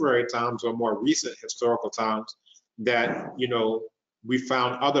contemporary times or more recent historical times, that, you know, we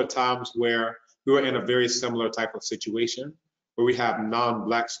found other times where we were in a very similar type of situation, where we have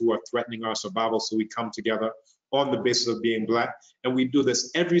non-blacks who are threatening our survival. So we come together on the basis of being black. And we do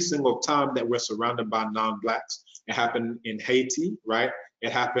this every single time that we're surrounded by non-blacks. It happened in Haiti, right?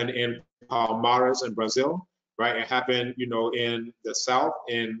 It happened in Palmares in Brazil, right? It happened, you know, in the South,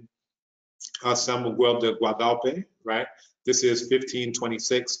 in San Miguel de Guadalupe, right? This is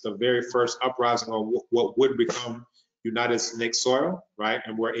 1526, the very first uprising on what would become United States soil, right?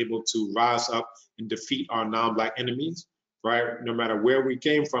 And we're able to rise up and defeat our non-black enemies, right? No matter where we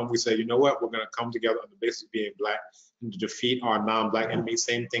came from, we say, you know what, we're gonna come together on the basis of being black and to defeat our non-black enemies.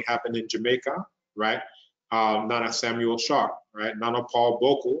 Same thing happened in Jamaica, right? Nana Samuel Sharp, right? Nana Paul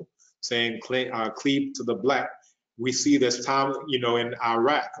Bokel saying cleave to the black. We see this time, you know, in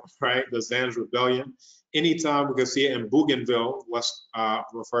Iraq, right? The Zanj Rebellion. Anytime we can see it in Bougainville, what's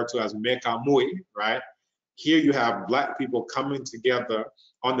referred to as Mekamui, right? Here you have black people coming together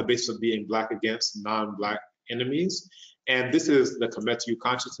on the basis of being black against non-black enemies. And this is the Kemetu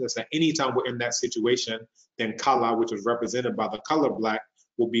consciousness that anytime we're in that situation, then Kala, which is represented by the color black,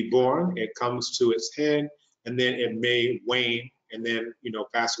 will be born. It comes to its head, and then it may wane and then, you know,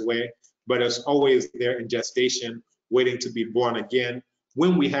 pass away. But it's always there in gestation, waiting to be born again.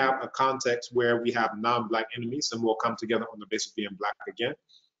 When we have a context where we have non-black enemies, and we'll come together on the basis of being black again,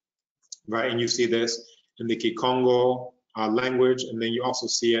 right? And you see this in the Kikongo language, and then you also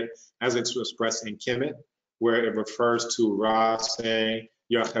see it as it's expressed in Kemet, where it refers to Ra saying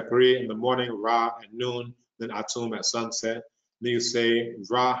Yachapri in the morning, Ra at noon, then Atum at sunset. Then you say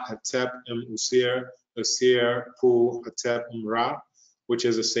Ra Hatep Usir, Usir Pu Hatep Ra, which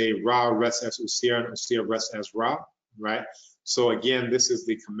is to say Ra rests as Usir and Usir rests as Ra, right? So again, this is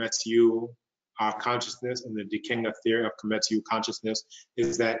the Kemetu consciousness, and the Dikenga theory of Kemetu consciousness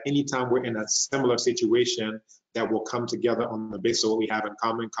is that anytime we're in a similar situation, that will come together on the basis of what we have in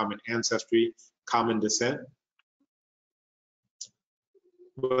common, common ancestry, common descent.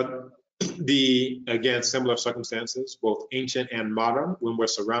 But again, similar circumstances, both ancient and modern, when we're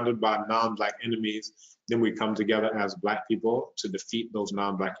surrounded by non-black enemies, then we come together as black people to defeat those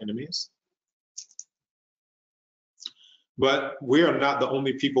non-black enemies. But we are not the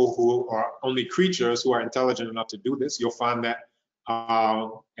only people who are only creatures who are intelligent enough to do this. You'll find that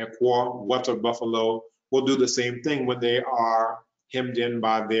Ekwa, water buffalo will do the same thing when they are hemmed in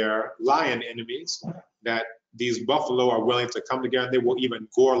by their lion enemies, that these buffalo are willing to come together. They will even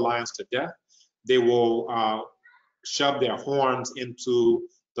gore lions to death. They will shove their horns into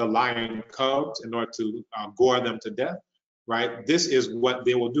the lion cubs in order to gore them to death, right? This is what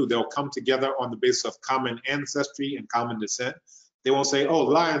they will do. They'll come together on the basis of common ancestry and common descent. They won't say, oh,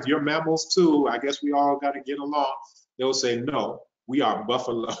 lions, you're mammals too. I guess we all got to get along. They'll say, no, we are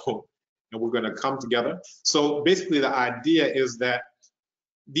buffalo and we're going to come together. So basically the idea is that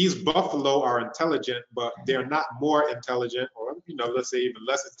these buffalo are intelligent, but they're not more intelligent, or, you know, let's say even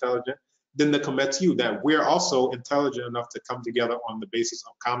less intelligent than the Kemetu, that we're also intelligent enough to come together on the basis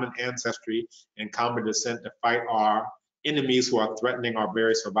of common ancestry and common descent to fight our enemies who are threatening our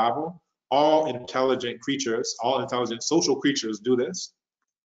very survival. All intelligent creatures, all intelligent social creatures do this,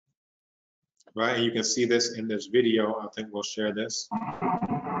 right? And you can see this in this video. I think we'll share this.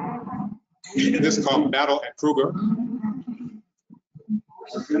 And this is called Battle at Kruger.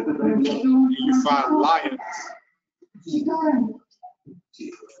 You find lions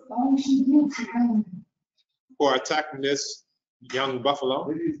who are attacking this young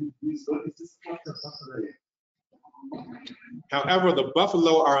buffalo. However, the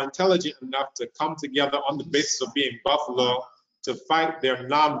buffalo are intelligent enough to come together on the basis of being buffalo to fight their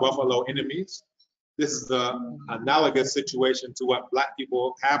non-buffalo enemies. This is the analogous situation to what Black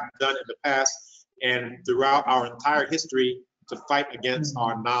people have done in the past and throughout our entire history to fight against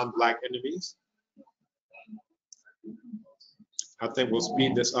our non-Black enemies. I think we'll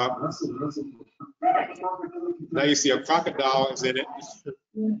speed this up. Now you see a crocodile is in it.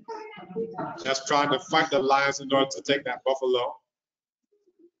 That's trying to fight the lions in order to take that buffalo.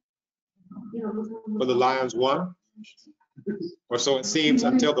 But the lions won. Or so it seems,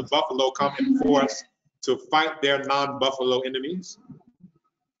 until the buffalo come in force to fight their non-buffalo enemies.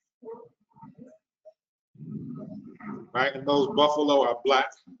 Right, and those buffalo are Black.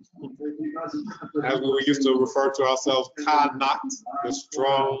 As we used to refer to ourselves, Ka-Nat, the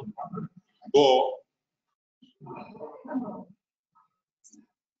strong bull.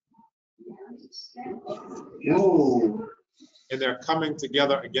 Whoa. And they're coming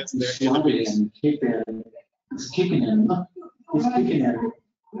together against their enemies. He's kicking him. He's kicking him.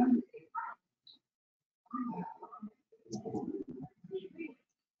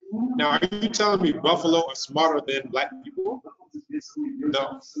 Now, are you telling me buffalo are smarter than Black people?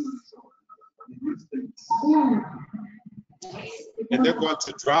 No. And they're going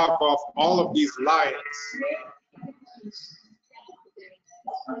to drive off all of these lions.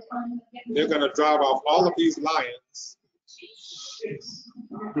 They're going to drive off all of these lions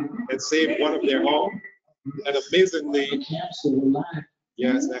and save one of their own. And amazingly,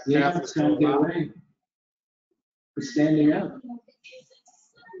 yes, that calf is still alive. For standing up.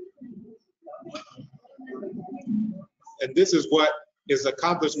 And this is what is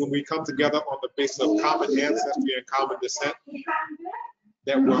accomplished when we come together on the basis of common ancestry and common descent,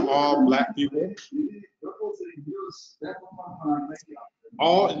 that we're all Black people.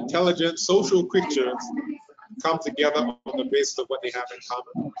 All intelligent social creatures come together on the basis of what they have in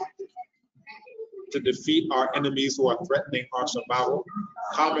common to defeat our enemies who are threatening our survival.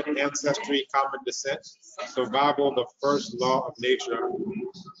 Common ancestry, common descent, survival, the first law of nature,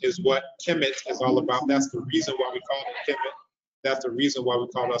 is what Kemet is all about. That's the reason why we call it Kemet. That's the reason why we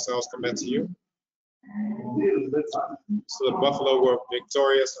call ourselves KMT. So the buffalo were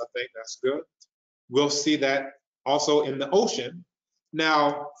victorious. I think that's good. We'll see that also in the ocean.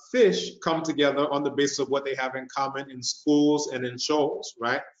 Now, fish come together on the basis of what they have in common in schools and in shoals,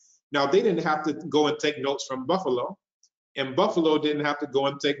 right? Now, they didn't have to go and take notes from buffalo, and buffalo didn't have to go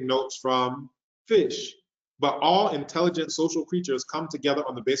and take notes from fish. But all intelligent social creatures come together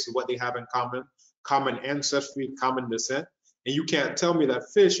on the basis of what they have in common, common ancestry, common descent. And you can't tell me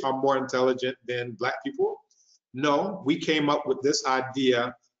that fish are more intelligent than Black people. No, we came up with this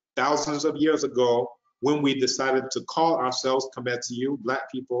idea thousands of years ago when we decided to call ourselves KMT,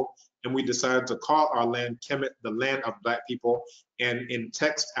 Black people, and we decided to call our land Kemet, the land of Black people. And in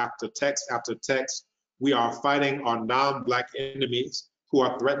text after text after text, we are fighting our non-Black enemies who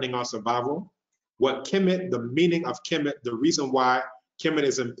are threatening our survival. What Kemet, the meaning of Kemet, the reason why Kemet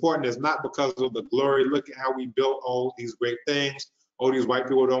is important is not because of the glory. Look at how we built all these great things. All these white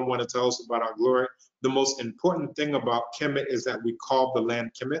people don't want to tell us about our glory. The most important thing about Kemet is that we called the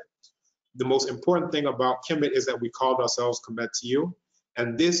land Kemet. The most important thing about Kemet is that we called ourselves KMT.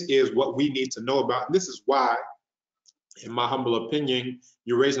 And this is what we need to know about. And this is why, in my humble opinion,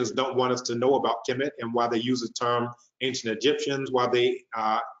 Eurasians don't want us to know about Kemet and why they use the term ancient Egyptians, why they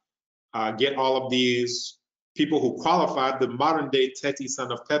get all of these people who qualified, the modern day Teti,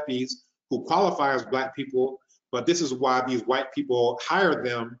 son of Pepis, who qualify as Black people. But this is why these white people hire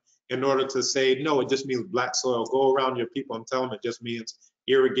them in order to say, no, it just means Black soil. Go around your people and tell them it just means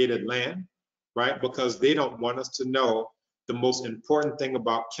irrigated land, right? Because they don't want us to know the most important thing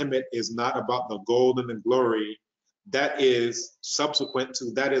about Kemet is not about the gold and the glory. That is subsequent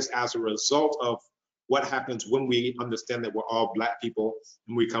to, that is as a result of what happens when we understand that we're all Black people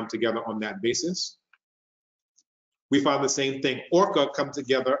and we come together on that basis. We find the same thing. Orca come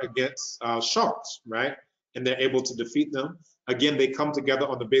together against sharks, right? And they're able to defeat them. Again, they come together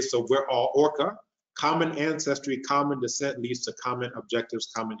on the basis of we're all Orca. Common ancestry, common descent leads to common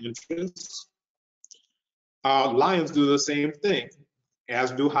objectives, common interests. Lions do the same thing,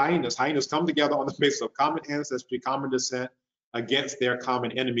 as do hyenas. Hyenas come together on the basis of common ancestry, common descent against their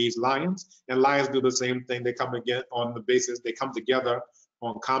common enemies, lions. And lions do the same thing. They come again on the basis, they come together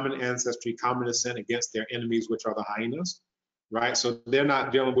on common ancestry, common descent against their enemies, which are the hyenas, right? So they're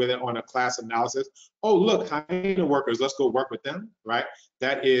not dealing with it on a class analysis. Oh, look, hyena workers, let's go work with them, right?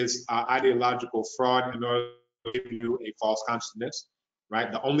 That is ideological fraud in order to give you a false consciousness,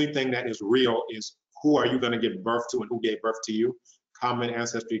 right? The only thing that is real is who are you going to give birth to and who gave birth to you? Common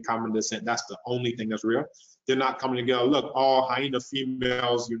ancestry, common descent, that's the only thing that's real. They're not coming together. Look, all hyena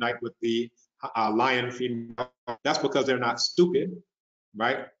females unite with the lion female. That's because they're not stupid,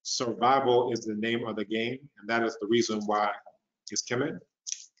 right? Survival is the name of the game, and that is the reason why it's Kemet.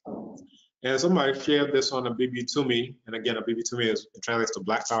 And somebody shared this on a BB to me, and again, a BB to me is, it translates to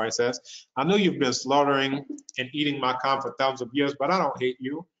Black Power. It says, I know you've been slaughtering and eating my kind for thousands of years, but I don't hate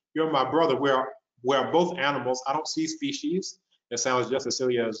you. You're my brother. We're both animals. I don't see species. It sounds just as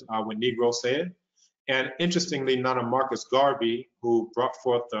silly as when Negroes say it. And interestingly, Nana Marcus Garvey, who brought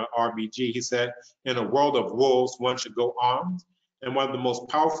forth the RBG, he said, in a world of wolves, one should go armed. And one of the most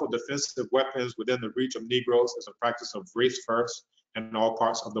powerful defensive weapons within the reach of Negroes is a practice of race first in all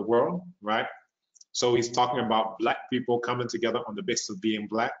parts of the world, right? So he's talking about Black people coming together on the basis of being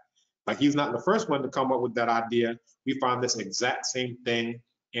Black. But he's not the first one to come up with that idea. We find this exact same thing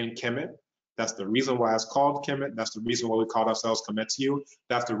in Kemet. That's the reason why it's called Kemet. That's the reason why we called ourselves Kemetiu.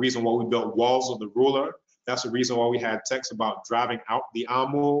 That's the reason why we built walls of the ruler. That's the reason why we had texts about driving out the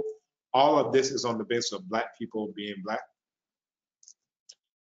Amu. All of this is on the basis of Black people being Black.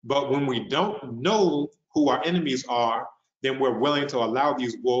 But when we don't know who our enemies are, then we're willing to allow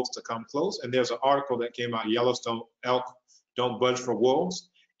these wolves to come close. And there's an article that came out, Yellowstone elk don't budge for wolves.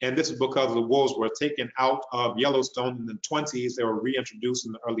 And this is because the wolves were taken out of Yellowstone in the 20s. They were reintroduced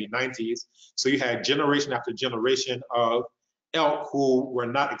in the early 90s. So you had generation after generation of elk who were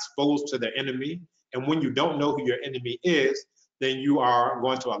not exposed to their enemy. And when you don't know who your enemy is, then you are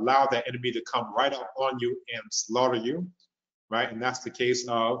going to allow that enemy to come right up on you and slaughter you, right? And that's the case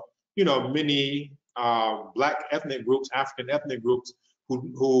of, you know, many Black ethnic groups, African ethnic groups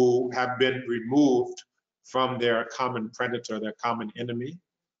who have been removed from their common predator, their common enemy,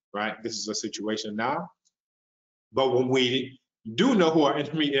 right? This is a situation now. But when we do know who our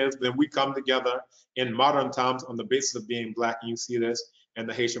enemy is, then we come together in modern times on the basis of being Black. And you see this in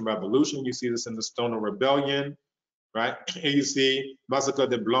the Haitian Revolution. You see this in the Stoner Rebellion, right? And you see Massacre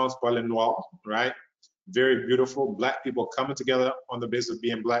des Blancs par les Noirs, right? Very beautiful. Black people coming together on the basis of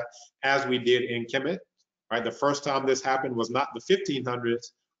being Black, as we did in Kemet, right? The first time this happened was not the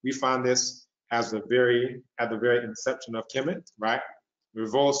 1500s. We find this as at the very inception of Kemet, right?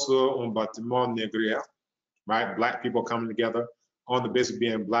 Revolt sur un bâtiment négrier, right? Black people coming together on the basis of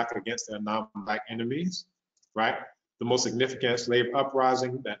being Black against their non-Black enemies, right? The most significant slave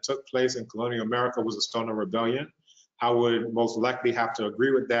uprising that took place in colonial America was the Stoner Rebellion. I would most likely have to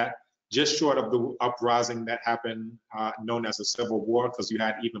agree with that, just short of the uprising that happened known as the Civil War, because you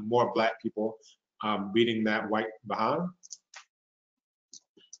had even more Black people beating that white behind.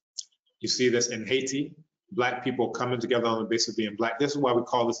 You see this in Haiti, Black people coming together on the basis of being Black. This is why we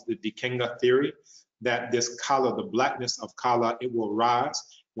call this the Dikenga theory, that this Kala, the Blackness of Kala, it will rise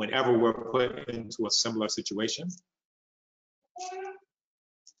whenever we're put into a similar situation.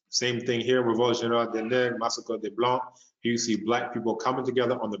 Same thing here, Revolt Générale des Nègres, Massacre des Blancs. Here you see Black people coming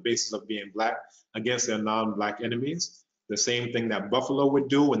together on the basis of being Black against their non-Black enemies. The same thing that buffalo would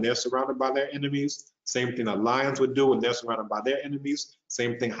do when they're surrounded by their enemies. Same thing that lions would do when they're surrounded by their enemies.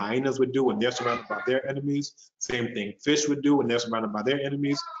 Same thing hyenas would do when they're surrounded by their enemies. Same thing fish would do when they're surrounded by their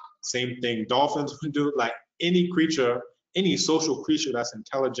enemies. Same thing dolphins would do. Like any creature, any social creature that's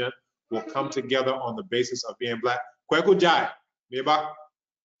intelligent will come together on the basis of being Black.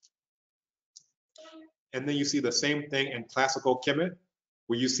 And then you see the same thing in classical Kemet,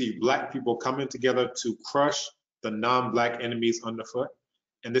 where you see Black people coming together to crush the non-Black enemies underfoot.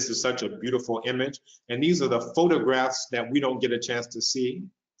 And this is such a beautiful image. And these are the photographs that we don't get a chance to see,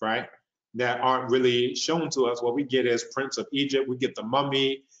 right? That aren't really shown to us. What we get is Prince of Egypt, we get the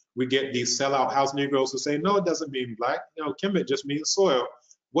mummy, we get these sellout house Negroes who say, no, it doesn't mean Black. You know, Kemet just means soil.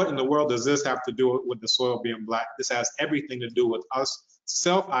 What in the world does this have to do with the soil being Black? This has everything to do with us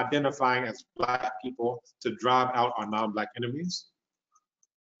self-identifying as Black people to drive out our non-Black enemies.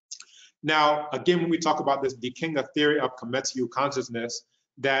 Now, again, when we talk about this Dikenga theory of Kemetiu consciousness,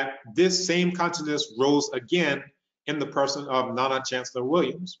 that this same consciousness rose again in the person of Nana Chancellor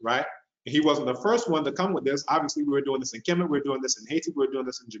Williams, right? He wasn't the first one to come with this. Obviously, we were doing this in Kemet, we were doing this in Haiti, we were doing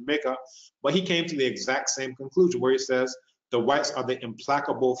this in Jamaica, but he came to the exact same conclusion where he says, the whites are the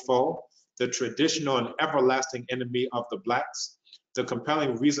implacable foe, the traditional and everlasting enemy of the Blacks. The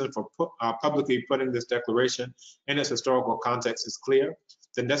compelling reason for publicly putting this declaration in its historical context is clear.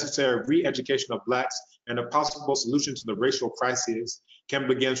 The necessary re-education of Blacks and a possible solution to the racial crises can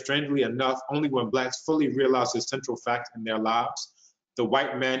begin, strangely enough, only when Blacks fully realize this central fact in their lives. The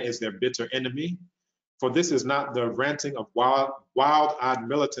white man is their bitter enemy. For this is not the ranting of wild-eyed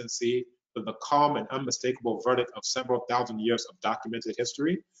militancy, but the calm and unmistakable verdict of several thousand years of documented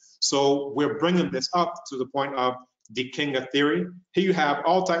history. So we're bringing this up to the point of Dikenga theory. Here you have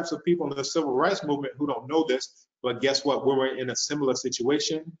all types of people in the civil rights movement who don't know this, but guess what? We're in a similar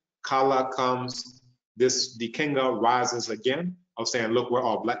situation. Kala comes, this Dikenga rises again of saying, look, we're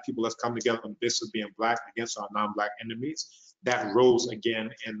all black people, let's come together on this of being black against our non-black enemies. That rose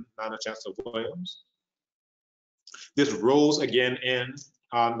again in Nana Chancellor-Williams. This rose again in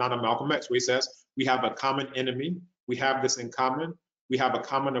Nana Malcolm X, where he says, we have a common enemy, we have this in common, we have a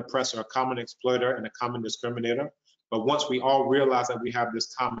common oppressor, a common exploiter, and a common discriminator. But once we all realize that we have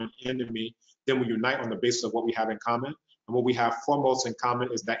this common enemy, then we unite on the basis of what we have in common. And what we have foremost in common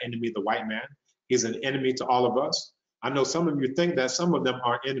is that enemy, the white man. He's an enemy to all of us. I know some of you think that some of them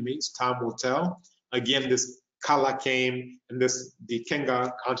are enemies. Time will tell. Again, this Kala came and this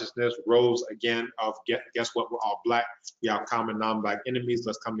Dikenga consciousness rose again of guess what, we're all black. We have common non-black enemies.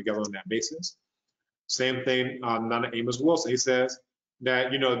 Let's come together on that basis. Same thing, Nana Amos Wilson. He says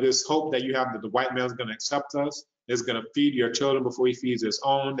that, you know, this hope that you have that the white man is going to accept us, is going to feed your children before he feeds his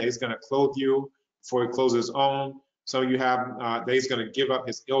own, that he's going to clothe you before he clothes his own. So you have that he's going to give up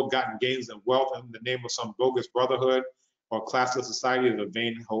his ill-gotten gains and wealth in the name of some bogus brotherhood or classless society is a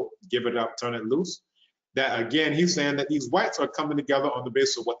vain hope. Give it up, turn it loose. That again, he's saying that these whites are coming together on the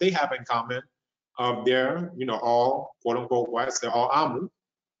basis of what they have in common. They're, you know, all quote unquote whites. They're all Amu,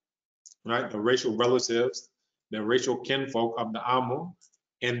 right? The racial relatives, the racial kinfolk of the Amu,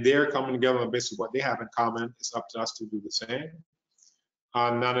 and they're coming together on the basis of what they have in common. It's up to us to do the same.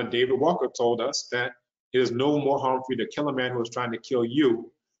 Nana David Walker told us that it is no more harm for you to kill a man who is trying to kill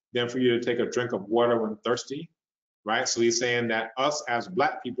you than for you to take a drink of water when thirsty, right? So he's saying that us as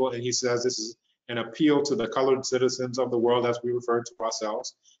black people, and he says this is an appeal to the colored citizens of the world as we refer to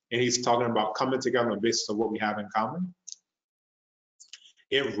ourselves, and he's talking about coming together on the basis of what we have in common.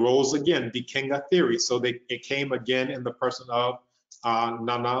 It rose again, the Dikenga theory. So it came again in the person of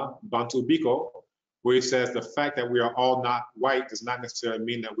Nana Bantu Biko, where he says the fact that we are all not white does not necessarily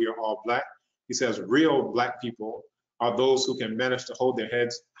mean that we are all black. He says real black people are those who can manage to hold their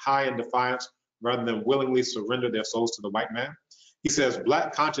heads high in defiance rather than willingly surrender their souls to the white man. He says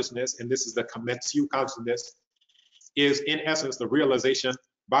black consciousness, and this is the Kemetiu consciousness, is in essence the realization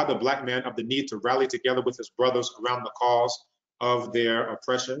by the black man of the need to rally together with his brothers around the cause of their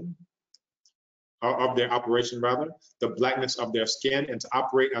oppression, or of their operation rather, the blackness of their skin, and to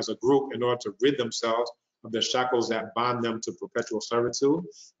operate as a group in order to rid themselves of the shackles that bind them to perpetual servitude.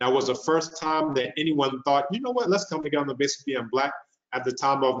 Now, was the first time that anyone thought, you know what, let's come together on the basis of being black at the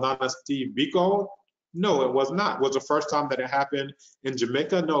time of Nana Steve Biko? No, it was not. Was the first time that it happened in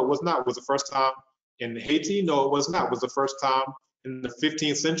Jamaica? No, it was not. Was the first time in Haiti? No, it was not. Was the first time in the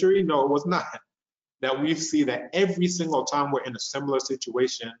 15th century? No, it was not. That we see that every single time we're in a similar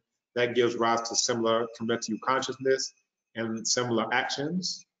situation, that gives rise to similar Kemetiu consciousness and similar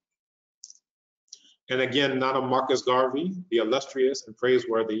actions. And again, Nana Marcus Garvey, the illustrious and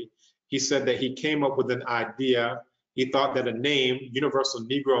praiseworthy, he said that he came up with an idea. He thought that a name, Universal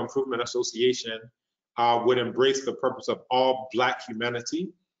Negro Improvement Association, would embrace the purpose of all black humanity.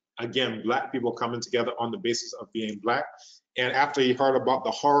 Again, black people coming together on the basis of being black. And after he heard about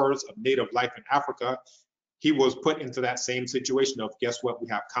the horrors of native life in Africa, he was put into that same situation of, guess what, we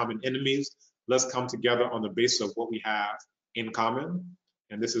have common enemies. Let's come together on the basis of what we have in common.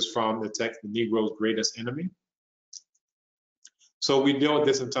 And this is from the text, The Negro's Greatest Enemy. So we deal with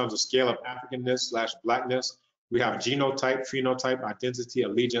this in terms of scale of Africanness / blackness. We have genotype, phenotype, identity,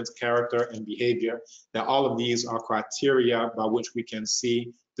 allegiance, character, and behavior. That all of these are criteria by which we can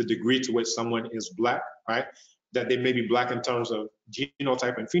see the degree to which someone is black, right? That they may be black in terms of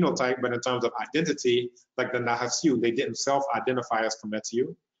genotype and phenotype, but in terms of identity, like the Nahasiu, they didn't self-identify as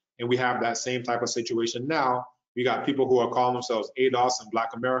Kemetiu. And we have that same type of situation now. We got people who are calling themselves ADOS in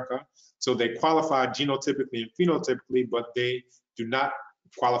Black America. So they qualify genotypically and phenotypically, but they do not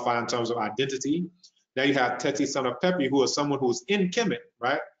qualify in terms of identity. Now you have Teti son of Pepe, who is someone who's in Kemet,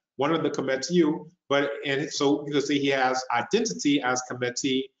 right? One of the Kemetiu, and so you can see he has identity as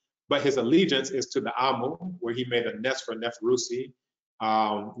Kemeti, but his allegiance is to the Amu, where he made a nest for Neferusi,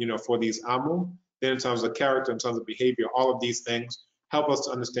 for these Amu. Then in terms of character, in terms of behavior, all of these things help us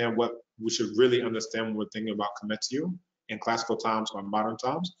to understand what we should really understand when we're thinking about Kemetiu in classical times or modern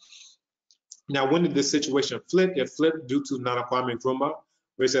times. Now, when did this situation flip? It flipped due to Nana Kwame Nkrumah,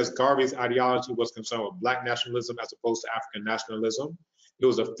 where it says Garvey's ideology was concerned with Black nationalism as opposed to African nationalism. It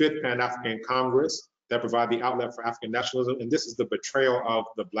was the fifth Pan-African Congress that provided the outlet for African nationalism, and this is the betrayal of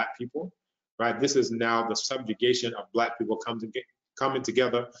the Black people, right? This is now the subjugation of Black people coming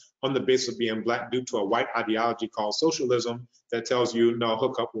together on the basis of being Black due to a white ideology called socialism that tells you, no,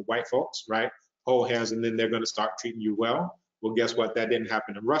 hook up with white folks, right? Hold hands, and then they're going to start treating you well. Well, guess what? That didn't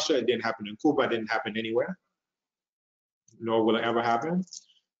happen in Russia. It didn't happen in Cuba. It didn't happen anywhere, nor will it ever happen.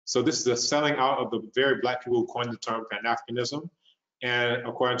 So this is a selling out of the very Black people who coined the term Pan-Africanism. And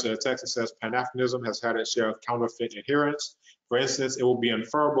according to the text, it says Pan-Africanism has had its share of counterfeit adherents. For instance, it will be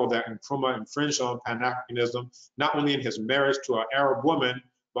inferable that Nkrumah infringed on Pan-Africanism not only in his marriage to an Arab woman,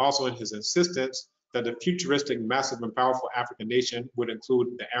 but also in his insistence that the futuristic, massive, and powerful African nation would include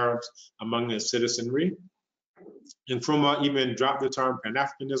the Arabs among its citizenry. Nkrumah even dropped the term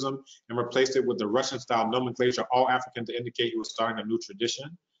Pan-Africanism and replaced it with the Russian-style nomenclature, all African, to indicate he was starting a new tradition.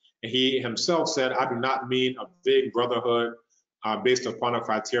 And he himself said, I do not mean a big brotherhood based upon a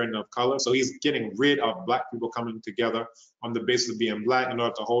criterion of color. So he's getting rid of Black people coming together on the basis of being Black in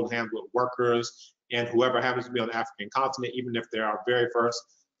order to hold hands with workers and whoever happens to be on the African continent, even if they are our very first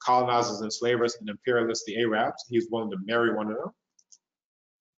colonizers, enslavers, and imperialists, the Arabs. He's willing to marry one of them.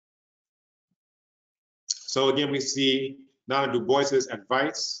 So again, we see Nana Du Bois's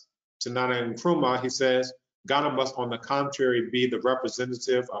advice to Nana Nkrumah. He says, Ghana must, on the contrary, be the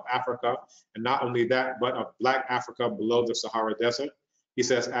representative of Africa, and not only that, but of Black Africa below the Sahara Desert. He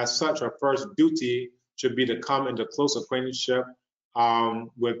says, as such, our first duty should be to come into close acquaintanceship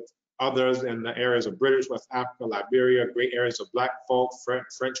with others in the areas of British West Africa, Liberia, great areas of Black folk,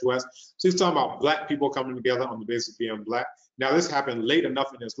 French West. So he's talking about Black people coming together on the basis of being Black. Now, this happened late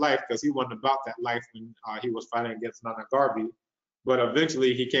enough in his life because he wasn't about that life when he was fighting against Nana Garvey, but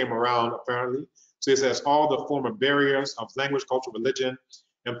eventually he came around, apparently. So he says all the former barriers of language, culture, religion,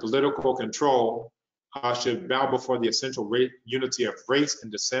 and political control should bow before the essential unity of race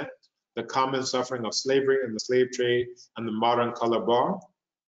and descent, the common suffering of slavery and the slave trade, and the modern color bar.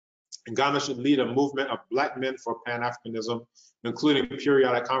 And Ghana should lead a movement of Black men for Pan-Africanism, including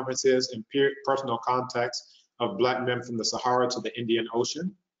periodic conferences and personal contacts of Black men from the Sahara to the Indian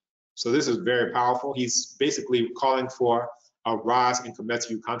Ocean. So this is very powerful. He's basically calling for a rise in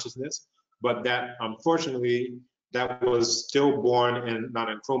Kemetu consciousness, but that unfortunately, that was still born in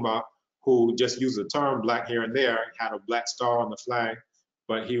Nana Nkrumah, who just used the term Black here and there, had a Black star on the flag,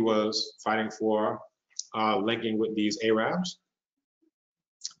 but he was fighting for linking with these Arabs.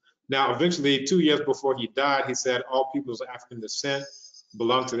 Now, eventually, 2 years before he died, he said all peoples of African descent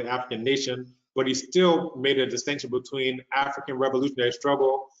belong to the African nation, but he still made a distinction between African revolutionary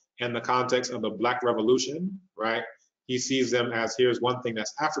struggle and the context of the Black Revolution, right? He sees them as, here's one thing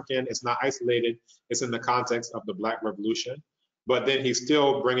that's African, it's not isolated, it's in the context of the Black Revolution. But then he's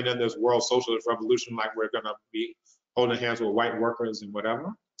still bringing in this world socialist revolution, like we're gonna be holding hands with white workers and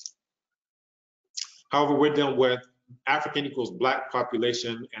whatever. However, we're dealing with African equals Black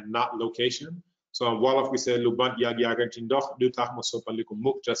population and not location. So in Wolof, we say,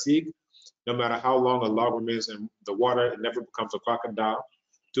 no matter how long a log remains in the water, it never becomes a crocodile.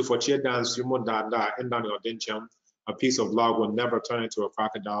 A piece of log will never turn into a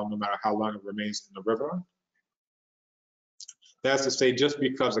crocodile, no matter how long it remains in the river. That's to say, just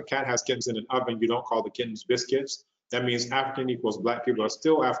because a cat has kittens in an oven, you don't call the kittens biscuits. That means African equals Black people are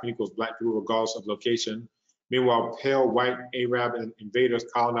still African equals Black people regardless of location. Meanwhile, pale white Arab and invaders,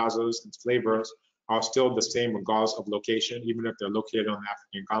 colonizers, and enslavers are still the same regardless of location, even if they're located on the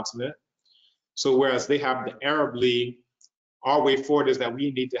African continent. So whereas they have the Arab League, our way forward is that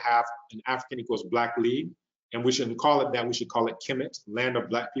we need to have an African equals Black League, and we shouldn't call it that. We should call it Kemet, land of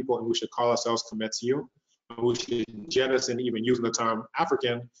Black people, and we should call ourselves Kemetiu. And we should jettison even using the term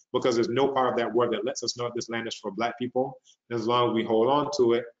African, because there's no part of that word that lets us know that this land is for Black people. And as long as we hold on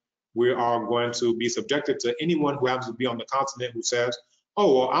to it, we are going to be subjected to anyone who happens to be on the continent who says,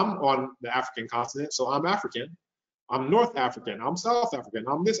 oh, well, I'm on the African continent, so I'm African. I'm North African, I'm South African,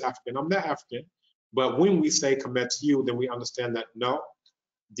 I'm this African, I'm that African. But when we say Kemetiu, then we understand that no,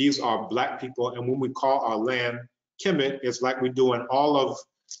 these are Black people. And when we call our land Kemet, it's like we do in all of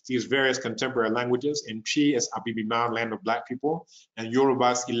these various contemporary languages. In Chi, it's Abibima, land of Black people. And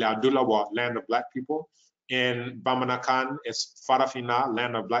Yoruba is Iladulawa, land of Black people. In Bamanakan, it's Farafina,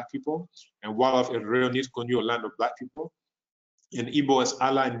 land of Black people. And Wolof is Reunit Kunyo, land of Black people. In Igbo, it's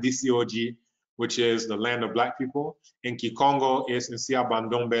Ala and Dicioji, which is the land of Black people. In Kikongo, it's Nsia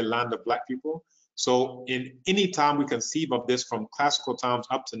Bandombe, land of Black people. So in any time we conceive of this from classical times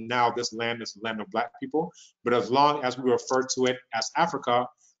up to now, this land is the land of Black people. But as long as we refer to it as Africa,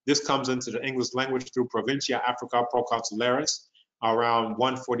 this comes into the English language through Provincia Africa Proconsularis around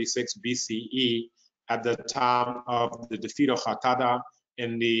 146 BCE at the time of the defeat of Hatada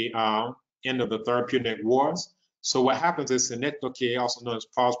in the end of the Third Punic Wars. So what happens is Senetoke, also known as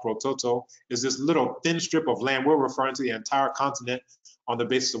Pars Pro Toto, is this little thin strip of land. We're referring to the entire continent on the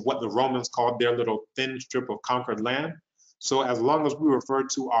basis of what the Romans called their little thin strip of conquered land. So as long as we refer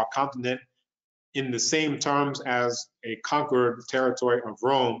to our continent in the same terms as a conquered territory of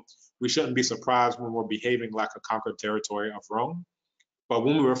Rome, we shouldn't be surprised when we're behaving like a conquered territory of Rome. But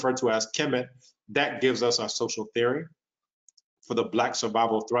when we refer to it as Kemet, that gives us our social theory. for the Black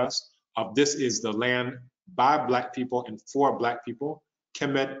survival thrust of this is the land by Black people and for Black people.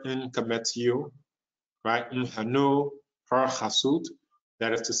 Kemet in Kemetiu, right? Hanu her Hasut,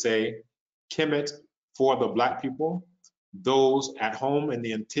 that is to say, Kemet for the Black people, those at home in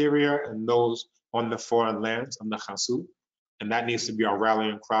the interior and those on the foreign lands on the Hasut. And that needs to be our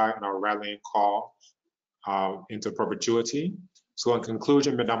rallying cry and our rallying call into perpetuity. So in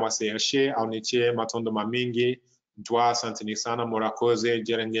conclusion, Madame Waseyashe, Auniche, Matondo Mamingi, Dwa Santinisana, Morakoze,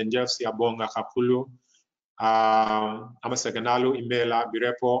 Jerengenjef, Siabonga Kapulu, Amaseganalu, Imela,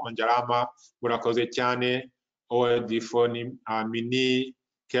 Birepo, Anjarama, Morakoze Tiane, Oe Difoni, Mini,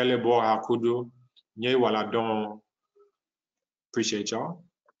 Kelebo Hakudu, Nye Waladon. Appreciate y'all.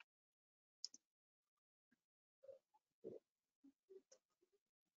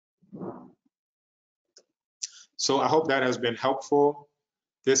 So I hope that has been helpful.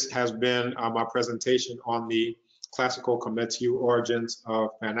 This has been my presentation on the classical Kemetiu origins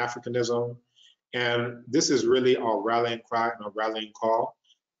of Pan-Africanism. And this is really our rallying cry and our rallying call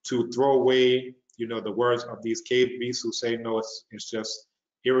to throw away, the words of these cave beasts who say, no, it's just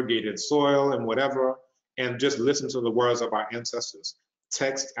irrigated soil and whatever, and just listen to the words of our ancestors.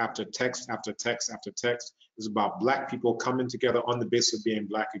 Text after text after text after text is about Black people coming together on the basis of being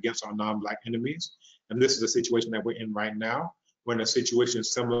Black against our non-Black enemies. And this is the situation that we're in right now. We're in a situation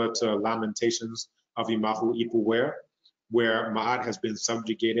similar to Lamentations of Imahu Ipuwer, where Ma'at has been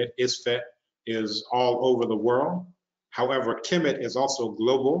subjugated. Isfet is all over the world. However, Kemet is also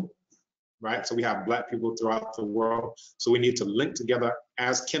global, right? So we have Black people throughout the world. So we need to link together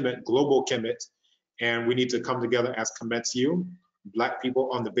as Kemet, global Kemet, and we need to come together as Kemetiu, Black people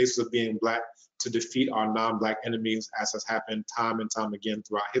on the basis of being Black, to defeat our non-Black enemies, as has happened time and time again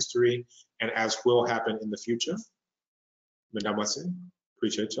throughout history, and as will happen in the future. Madame Wasi,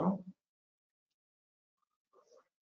 appreciate y'all.